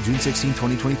sets through June 16,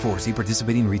 2024. See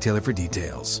participating retailer for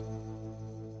details.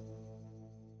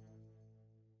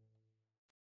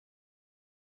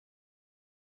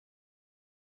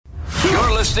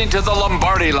 You're listening to The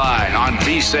Lombardi Line on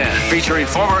VSiN, featuring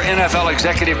former NFL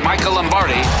executive Michael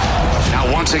Lombardi.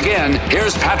 Now, once again,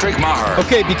 here's Patrick Maher.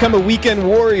 Okay, become a weekend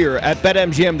warrior at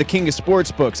BetMGM, the king of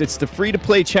sportsbooks. It's the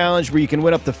free-to-play challenge where you can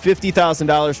win up to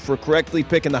 $50,000 for correctly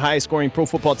picking the highest-scoring pro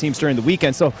football teams during the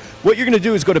weekend. So what you're going to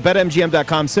do is go to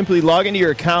BetMGM.com, simply log into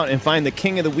your account, and find the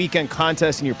King of the Weekend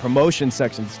contest in your promotion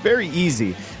section. It's very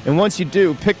easy. And once you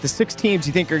do, pick the 6 teams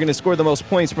you think are going to score the most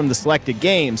points from the selected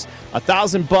games.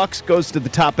 $1,000 goes to the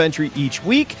top entry each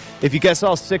week. If you guess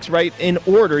all 6 right in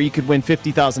order, you could win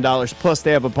 $50,000. Plus,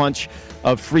 they have a bunch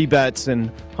of free bets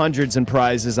and hundreds and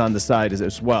prizes on the side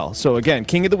as well. So again,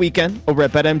 King of the Weekend over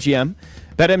at BetMGM.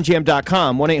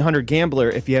 BetMGM.com, 1-800-GAMBLER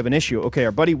if you have an issue. Okay,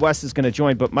 our buddy Wes is going to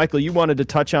join, but Michael, you wanted to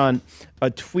touch on a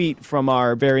tweet from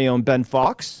our very own Ben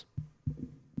Fox.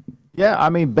 Yeah, I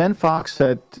mean, Ben Fox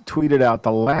had tweeted out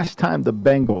the last time the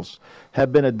Bengals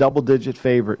had been a double-digit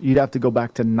favorite, you'd have to go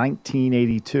back to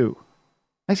 1982.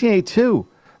 1982.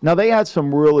 Now, they had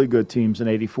some really good teams in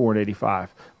 84 and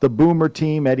 85. The Boomer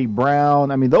team, Eddie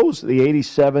Brown. I mean, the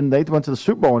 87, they went to the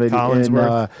Super Bowl in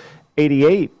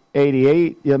 88.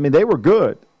 88. I mean, they were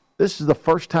good. This is the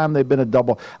first time they've been a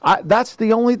double. That's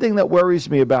the only thing that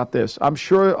worries me about this. I'm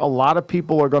sure a lot of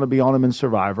people are going to be on them in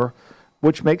Survivor,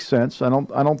 which makes sense. I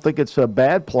don't think it's a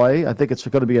bad play. I think it's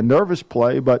going to be a nervous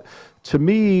play. But to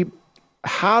me,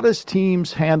 how does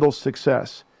teams handle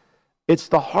success? It's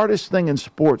the hardest thing in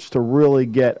sports to really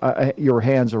get your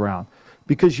hands around,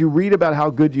 because you read about how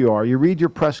good you are. You read your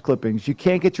press clippings. You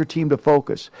can't get your team to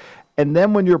focus. And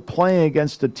then when you're playing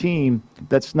against a team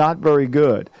that's not very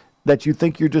good, that you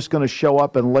think you're just going to show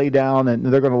up and lay down and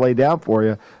they're going to lay down for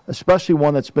you, especially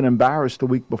one that's been embarrassed the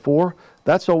week before,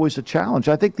 that's always a challenge.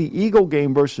 I think the Eagle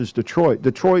game versus Detroit,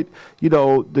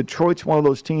 Detroit's one of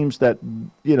those teams that,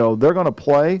 they're going to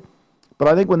play. But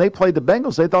I think when they played the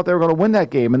Bengals, they thought they were going to win that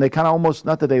game, and they kind of almost,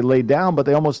 not that they laid down, but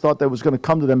they almost thought that was going to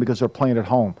come to them because they're playing at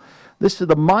home. This is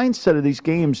the mindset of these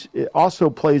games. It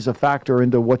also plays a factor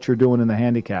into what you're doing in the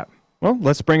handicap. Well,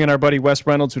 let's bring in our buddy Wes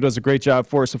Reynolds, who does a great job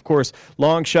for us. Of course,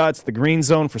 Long Shots, the Green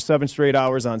Zone for 7 straight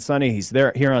hours on Sunday. He's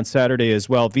here on Saturday as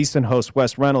well. VSiN host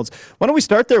Wes Reynolds. Why don't we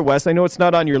start there, Wes? I know it's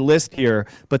not on your list here,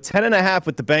 but 10.5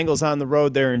 with the Bengals on the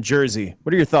road there in Jersey.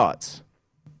 What are your thoughts?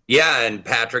 Yeah, and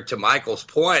Patrick, to Michael's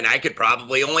point, I could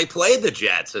probably only play the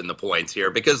Jets in the points here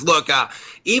because, look,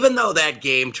 even though that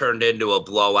game turned into a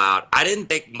blowout, I didn't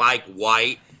think Mike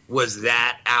White was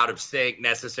that out of sync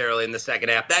necessarily in the second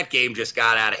half. That game just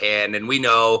got out of hand, and we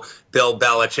know Bill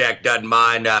Belichick doesn't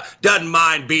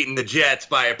mind beating the Jets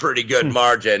by a pretty good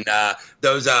margin.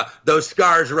 Those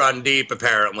scars run deep,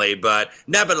 apparently, but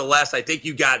nevertheless, I think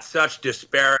you got such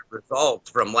disparate results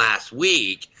from last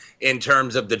week. in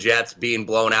terms of the Jets being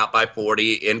blown out by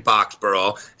 40 in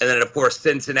Foxborough. And then, of course,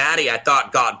 Cincinnati, I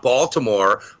thought, got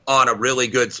Baltimore on a really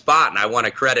good spot. And I want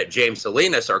to credit James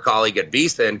Salinas, our colleague at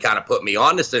Visa, and kind of put me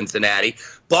on to Cincinnati.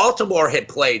 Baltimore had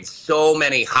played so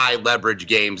many high leverage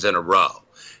games in a row.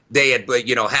 They had,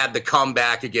 had the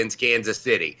comeback against Kansas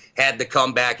City, had the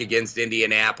comeback against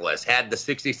Indianapolis, had the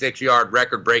 66-yard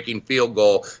record-breaking field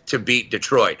goal to beat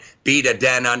Detroit, beat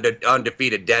a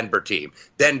undefeated Denver team,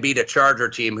 then beat a Charger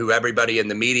team who everybody in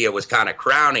the media was kind of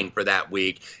crowning for that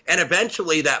week. And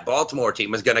eventually that Baltimore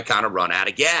team was going to kind of run out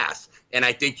of gas. And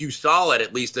I think you saw it,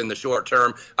 at least in the short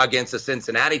term, against the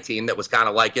Cincinnati team that was kind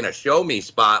of like in a show-me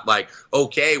spot, like,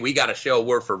 okay, we got to show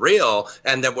we're for real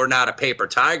and that we're not a paper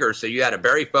tiger. So you had a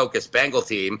very focused Bengal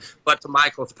team. But to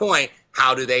Michael's point,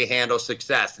 how do they handle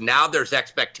success? Now there's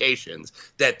expectations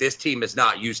that this team is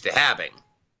not used to having.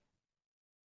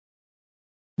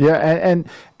 Yeah,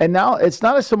 and now it's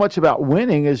not so much about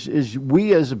winning as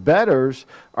we as bettors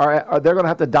are they're going to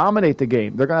have to dominate the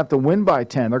game. They're going to have to win by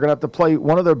 10. They're going to have to play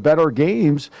one of their better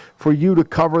games for you to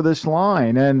cover this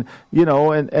line. And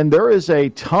and there is a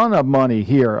ton of money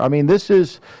here. I mean, this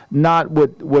is not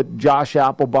what Josh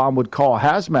Applebaum would call a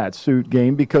hazmat suit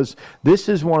game, because this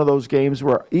is one of those games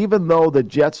where even though the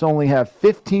Jets only have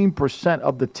 15%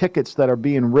 of the tickets that are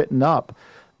being written up,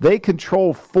 they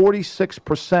control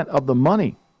 46% of the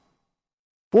money.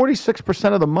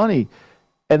 46% of the money,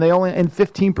 and they only in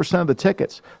 15% of the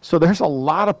tickets. So there's a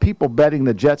lot of people betting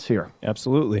the Jets here.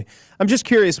 Absolutely. I'm just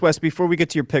curious, Wes, before we get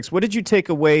to your picks, what did you take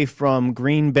away from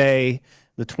Green Bay,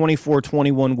 the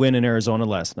 24-21 win in Arizona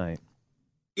last night?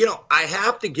 I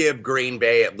have to give Green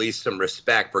Bay at least some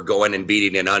respect for going and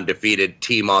beating an undefeated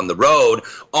team on the road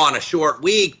on a short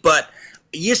week, but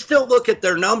you still look at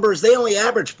their numbers, they only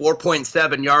averaged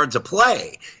 4.7 yards a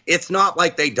play. It's not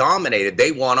like they dominated.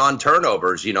 They won on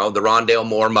turnovers, the Rondale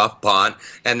Moore muff punt,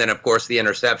 and then, of course, the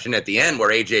interception at the end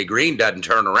where A.J. Green doesn't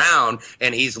turn around,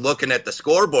 and he's looking at the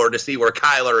scoreboard to see where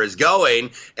Kyler is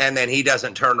going, and then he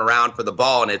doesn't turn around for the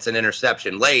ball, and it's an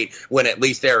interception late when at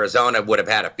least Arizona would have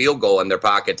had a field goal in their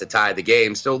pocket to tie the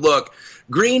game. So, look,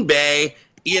 Green Bay,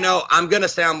 I'm going to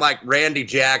sound like Randy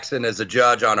Jackson as a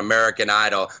judge on American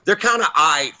Idol. They're kind of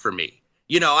aight for me.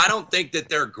 I don't think that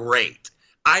they're great.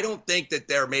 I don't think that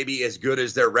they're maybe as good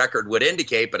as their record would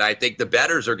indicate, but I think the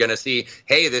bettors are going to see,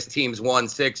 hey, this team's won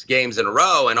 6 games in a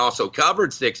row and also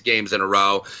covered 6 games in a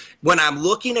row. When I'm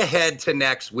looking ahead to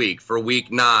next week for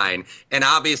week 9, and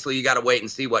obviously you got to wait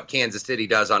and see what Kansas City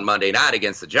does on Monday night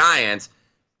against the Giants,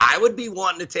 I would be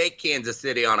wanting to take Kansas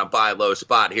City on a buy low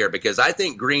spot here, because I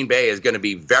think Green Bay is going to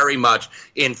be very much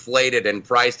inflated and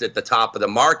priced at the top of the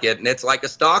market, and it's like a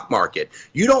stock market.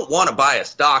 You don't want to buy a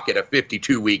stock at a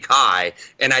 52-week high,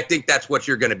 and I think that's what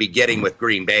you're going to be getting with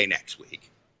Green Bay next week.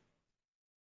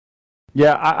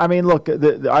 Yeah, I mean, look,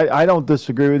 I don't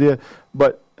disagree with you,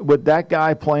 but with that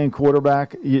guy playing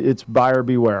quarterback, it's buyer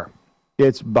beware.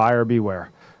 It's buyer beware.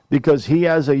 Because he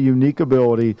has a unique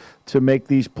ability to make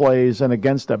these plays, and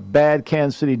against a bad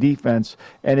Kansas City defense,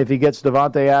 and if he gets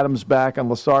Devontae Adams back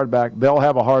and Lassard back, they'll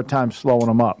have a hard time slowing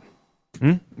him up.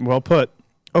 Well put.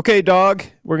 Okay, dog,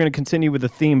 we're going to continue with the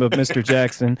theme of Mr.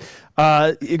 Jackson.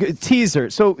 Teaser.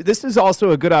 So this is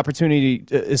also a good opportunity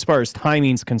as far as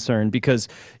timing's concerned, because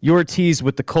your tease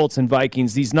with the Colts and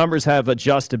Vikings, these numbers have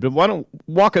adjusted. But why don't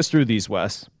walk us through these,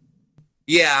 Wes?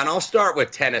 Yeah, and I'll start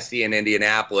with Tennessee and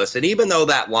Indianapolis. And even though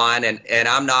that line, and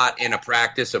I'm not in a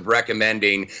practice of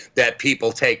recommending that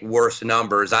people take worse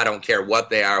numbers, I don't care what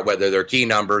they are, whether they're key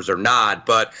numbers or not,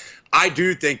 but I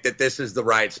do think that this is the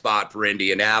right spot for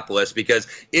Indianapolis, because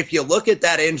if you look at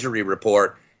that injury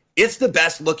report, it's the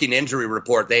best looking injury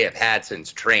report they have had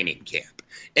since training camp.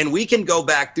 And we can go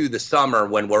back through the summer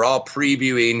when we're all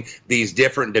previewing these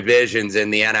different divisions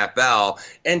in the NFL,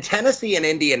 and Tennessee and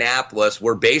Indianapolis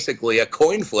were basically a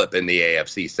coin flip in the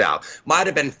AFC South. Might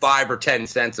have been 5 or 10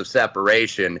 cents of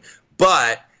separation,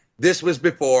 but this was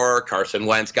before Carson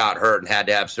Wentz got hurt and had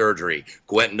to have surgery.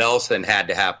 Quentin Nelson had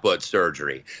to have foot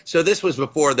surgery. So this was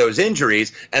before those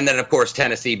injuries. And then, of course,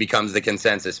 Tennessee becomes the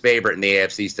consensus favorite in the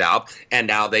AFC South. And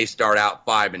now they start out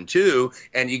 5-2.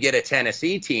 And you get a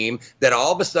Tennessee team that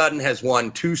all of a sudden has won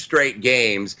 2 straight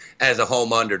games as a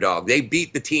home underdog. They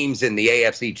beat the teams in the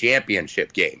AFC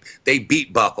Championship game. They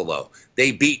beat Buffalo.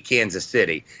 They beat Kansas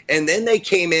City. And then they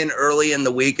came in early in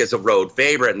the week as a road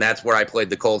favorite, and that's where I played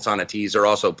the Colts on a teaser,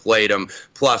 also played them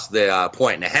plus the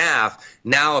 1.5.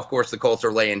 Now, of course, the Colts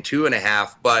are laying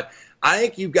 2.5, but I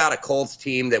think you've got a Colts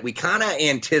team that we kind of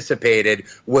anticipated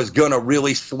was going to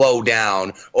really slow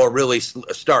down or really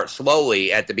start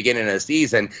slowly at the beginning of the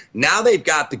season. Now they've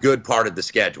got the good part of the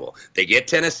schedule. They get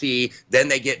Tennessee, then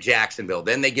they get Jacksonville,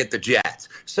 then they get the Jets.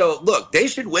 So, look, they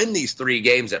should win these 3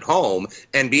 games at home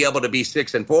and be able to be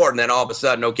 6-4, and then all of a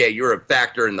sudden, okay, you're a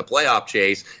factor in the playoff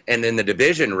chase and in the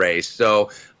division race. So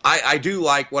I do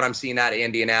like what I'm seeing out of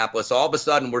Indianapolis. All of a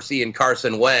sudden, we're seeing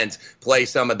Carson Wentz play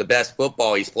some of the best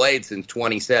football he's played since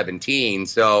 2017.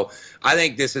 So I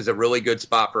think this is a really good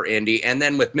spot for Indy. And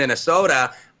then with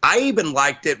Minnesota, I even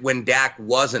liked it when Dak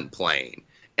wasn't playing.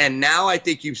 And now I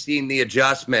think you've seen the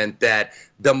adjustment that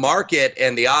the market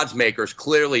and the odds makers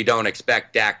clearly don't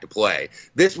expect Dak to play.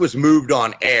 This was moved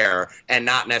on air and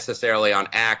not necessarily on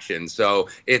action. So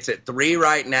it's at 3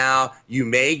 right now. You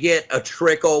may get a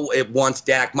trickle once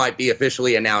Dak might be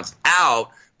officially announced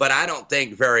out, but I don't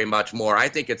think very much more. I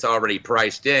think it's already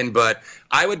priced in, but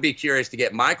I would be curious to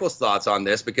get Michael's thoughts on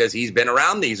this because he's been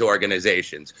around these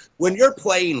organizations. When you're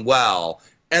playing well,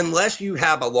 unless you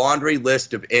have a laundry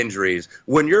list of injuries,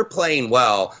 when you're playing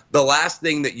well, the last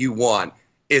thing that you want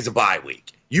is a bye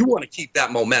week. You want to keep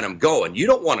that momentum going. You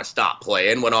don't want to stop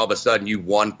playing when all of a sudden you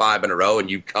won 5 in a row and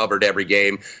you covered every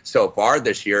game so far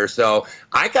this year. So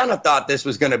I kind of thought this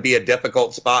was going to be a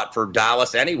difficult spot for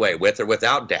Dallas anyway, with or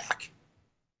without Dak.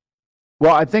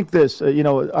 Well, I think this,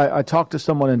 I talked to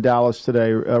someone in Dallas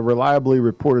today, reliably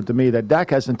reported to me that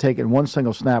Dak hasn't taken one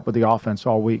single snap with the offense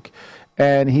all week.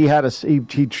 And he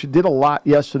did a lot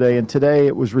yesterday, and today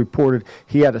it was reported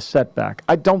he had a setback.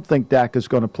 I don't think Dak is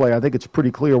going to play. I think it's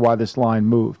pretty clear why this line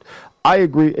moved. I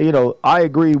agree, I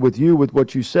agree with you with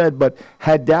what you said, but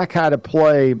had Dak had to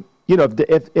play,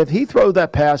 if he throws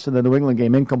that pass in the New England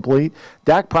game incomplete,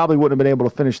 Dak probably wouldn't have been able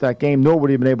to finish that game, nor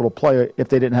would he have been able to play if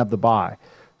they didn't have the bye.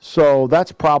 So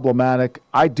that's problematic.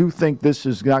 I do think this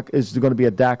is going to be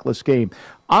a Dak-less game.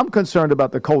 I'm concerned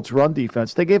about the Colts' run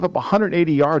defense. They gave up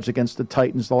 180 yards against the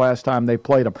Titans the last time they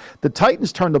played them. The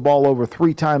Titans turned the ball over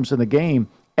 3 times in the game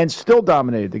and still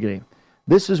dominated the game.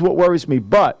 This is what worries me.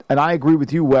 But, and I agree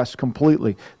with you, Wes,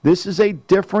 completely, this is a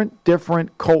different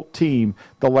Colt team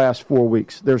the last 4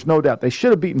 weeks. There's no doubt. They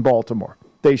should have beaten Baltimore.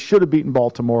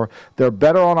 They're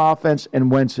better on offense,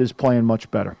 and Wentz is playing much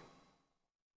better.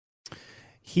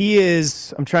 He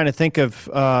is, I'm trying to think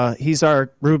of, he's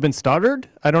our Ruben Studdard?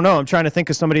 I don't know. I'm trying to think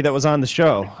of somebody that was on the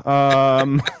show.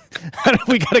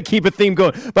 We got to keep a theme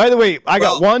going. By the way, I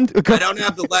got one. I don't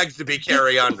have the legs to be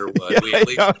Carrie Underwood.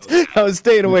 I was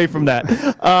staying away from that.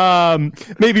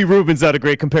 Maybe Ruben's not a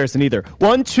great comparison either.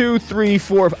 1, 2, 3,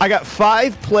 4. I got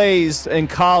 5 plays in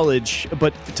college,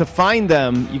 but to find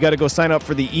them, you got to go sign up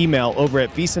for the email over at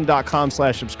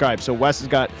vsin.com/subscribe. So Wes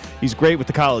he's great with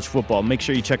the college football. Make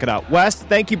sure you check it out. Wes,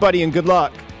 thank you, buddy, and good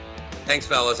luck. Thanks,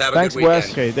 fellas. Have a good weekend.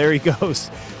 Wes. Okay, there he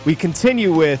goes. We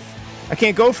continue with, I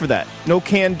can't go for that. No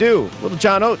can do. Little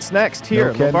John Oates next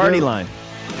here, Lombardi Line.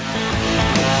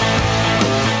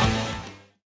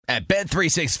 At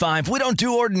Bet365, we don't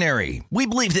do ordinary. We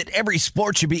believe that every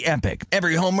sport should be epic.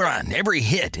 Every home run, every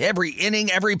hit, every inning,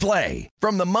 every play.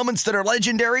 From the moments that are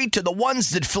legendary to the ones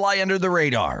that fly under the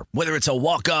radar. Whether it's a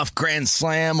walk-off grand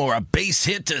slam or a base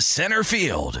hit to center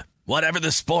field. Whatever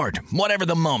the sport, whatever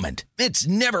the moment, it's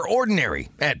never ordinary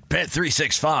at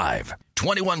Bet365.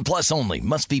 21 plus only.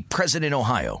 Must be present in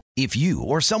Ohio. If you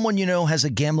or someone you know has a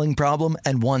gambling problem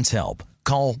and wants help,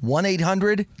 call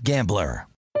 1-800-GAMBLER.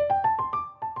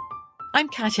 I'm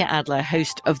Katya Adler,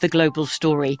 host of The Global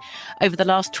Story. Over the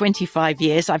last 25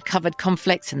 years, I've covered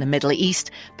conflicts in the Middle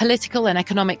East, political and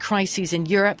economic crises in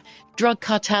Europe, drug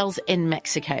cartels in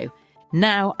Mexico.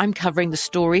 Now I'm covering the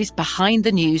stories behind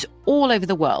the news all over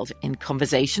the world in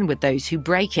conversation with those who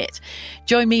break it.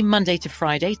 Join me Monday to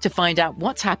Friday to find out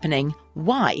what's happening,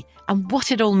 why, and what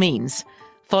it all means.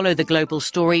 Follow The Global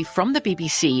Story from the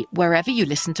BBC wherever you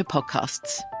listen to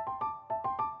podcasts.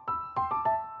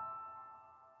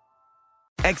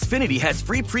 Xfinity has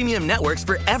free premium networks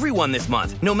for everyone this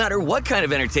month, no matter what kind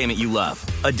of entertainment you love.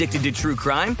 Addicted to true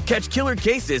crime? Catch killer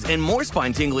cases and more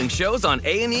spine-tingling shows on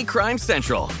A&E Crime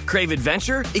Central. Crave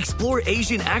adventure? Explore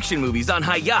Asian action movies on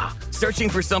Hi-YAH. Searching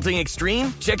for something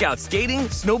extreme? Check out skating,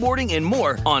 snowboarding, and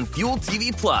more on Fuel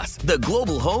TV Plus, the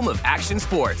global home of action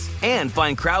sports. And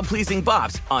find crowd-pleasing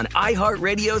bops on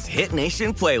iHeartRadio's Hit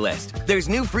Nation playlist. There's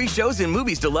new free shows and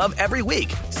movies to love every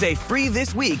week. Say free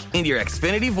this week in your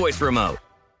Xfinity voice remote.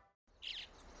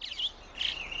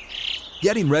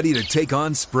 Getting ready to take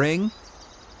on spring?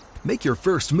 Make your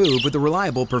first move with the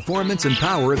reliable performance and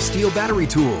power of Steel battery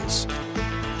tools.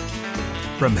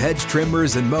 From hedge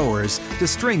trimmers and mowers to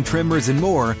string trimmers and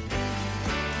more,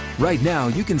 right now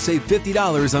you can save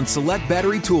 $50 on select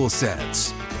battery tool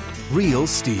sets. real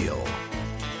STIHL.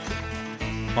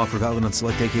 Offer valid on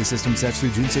select AK system sets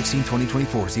through June 16,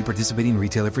 2024. See participating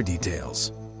retailer for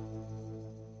details.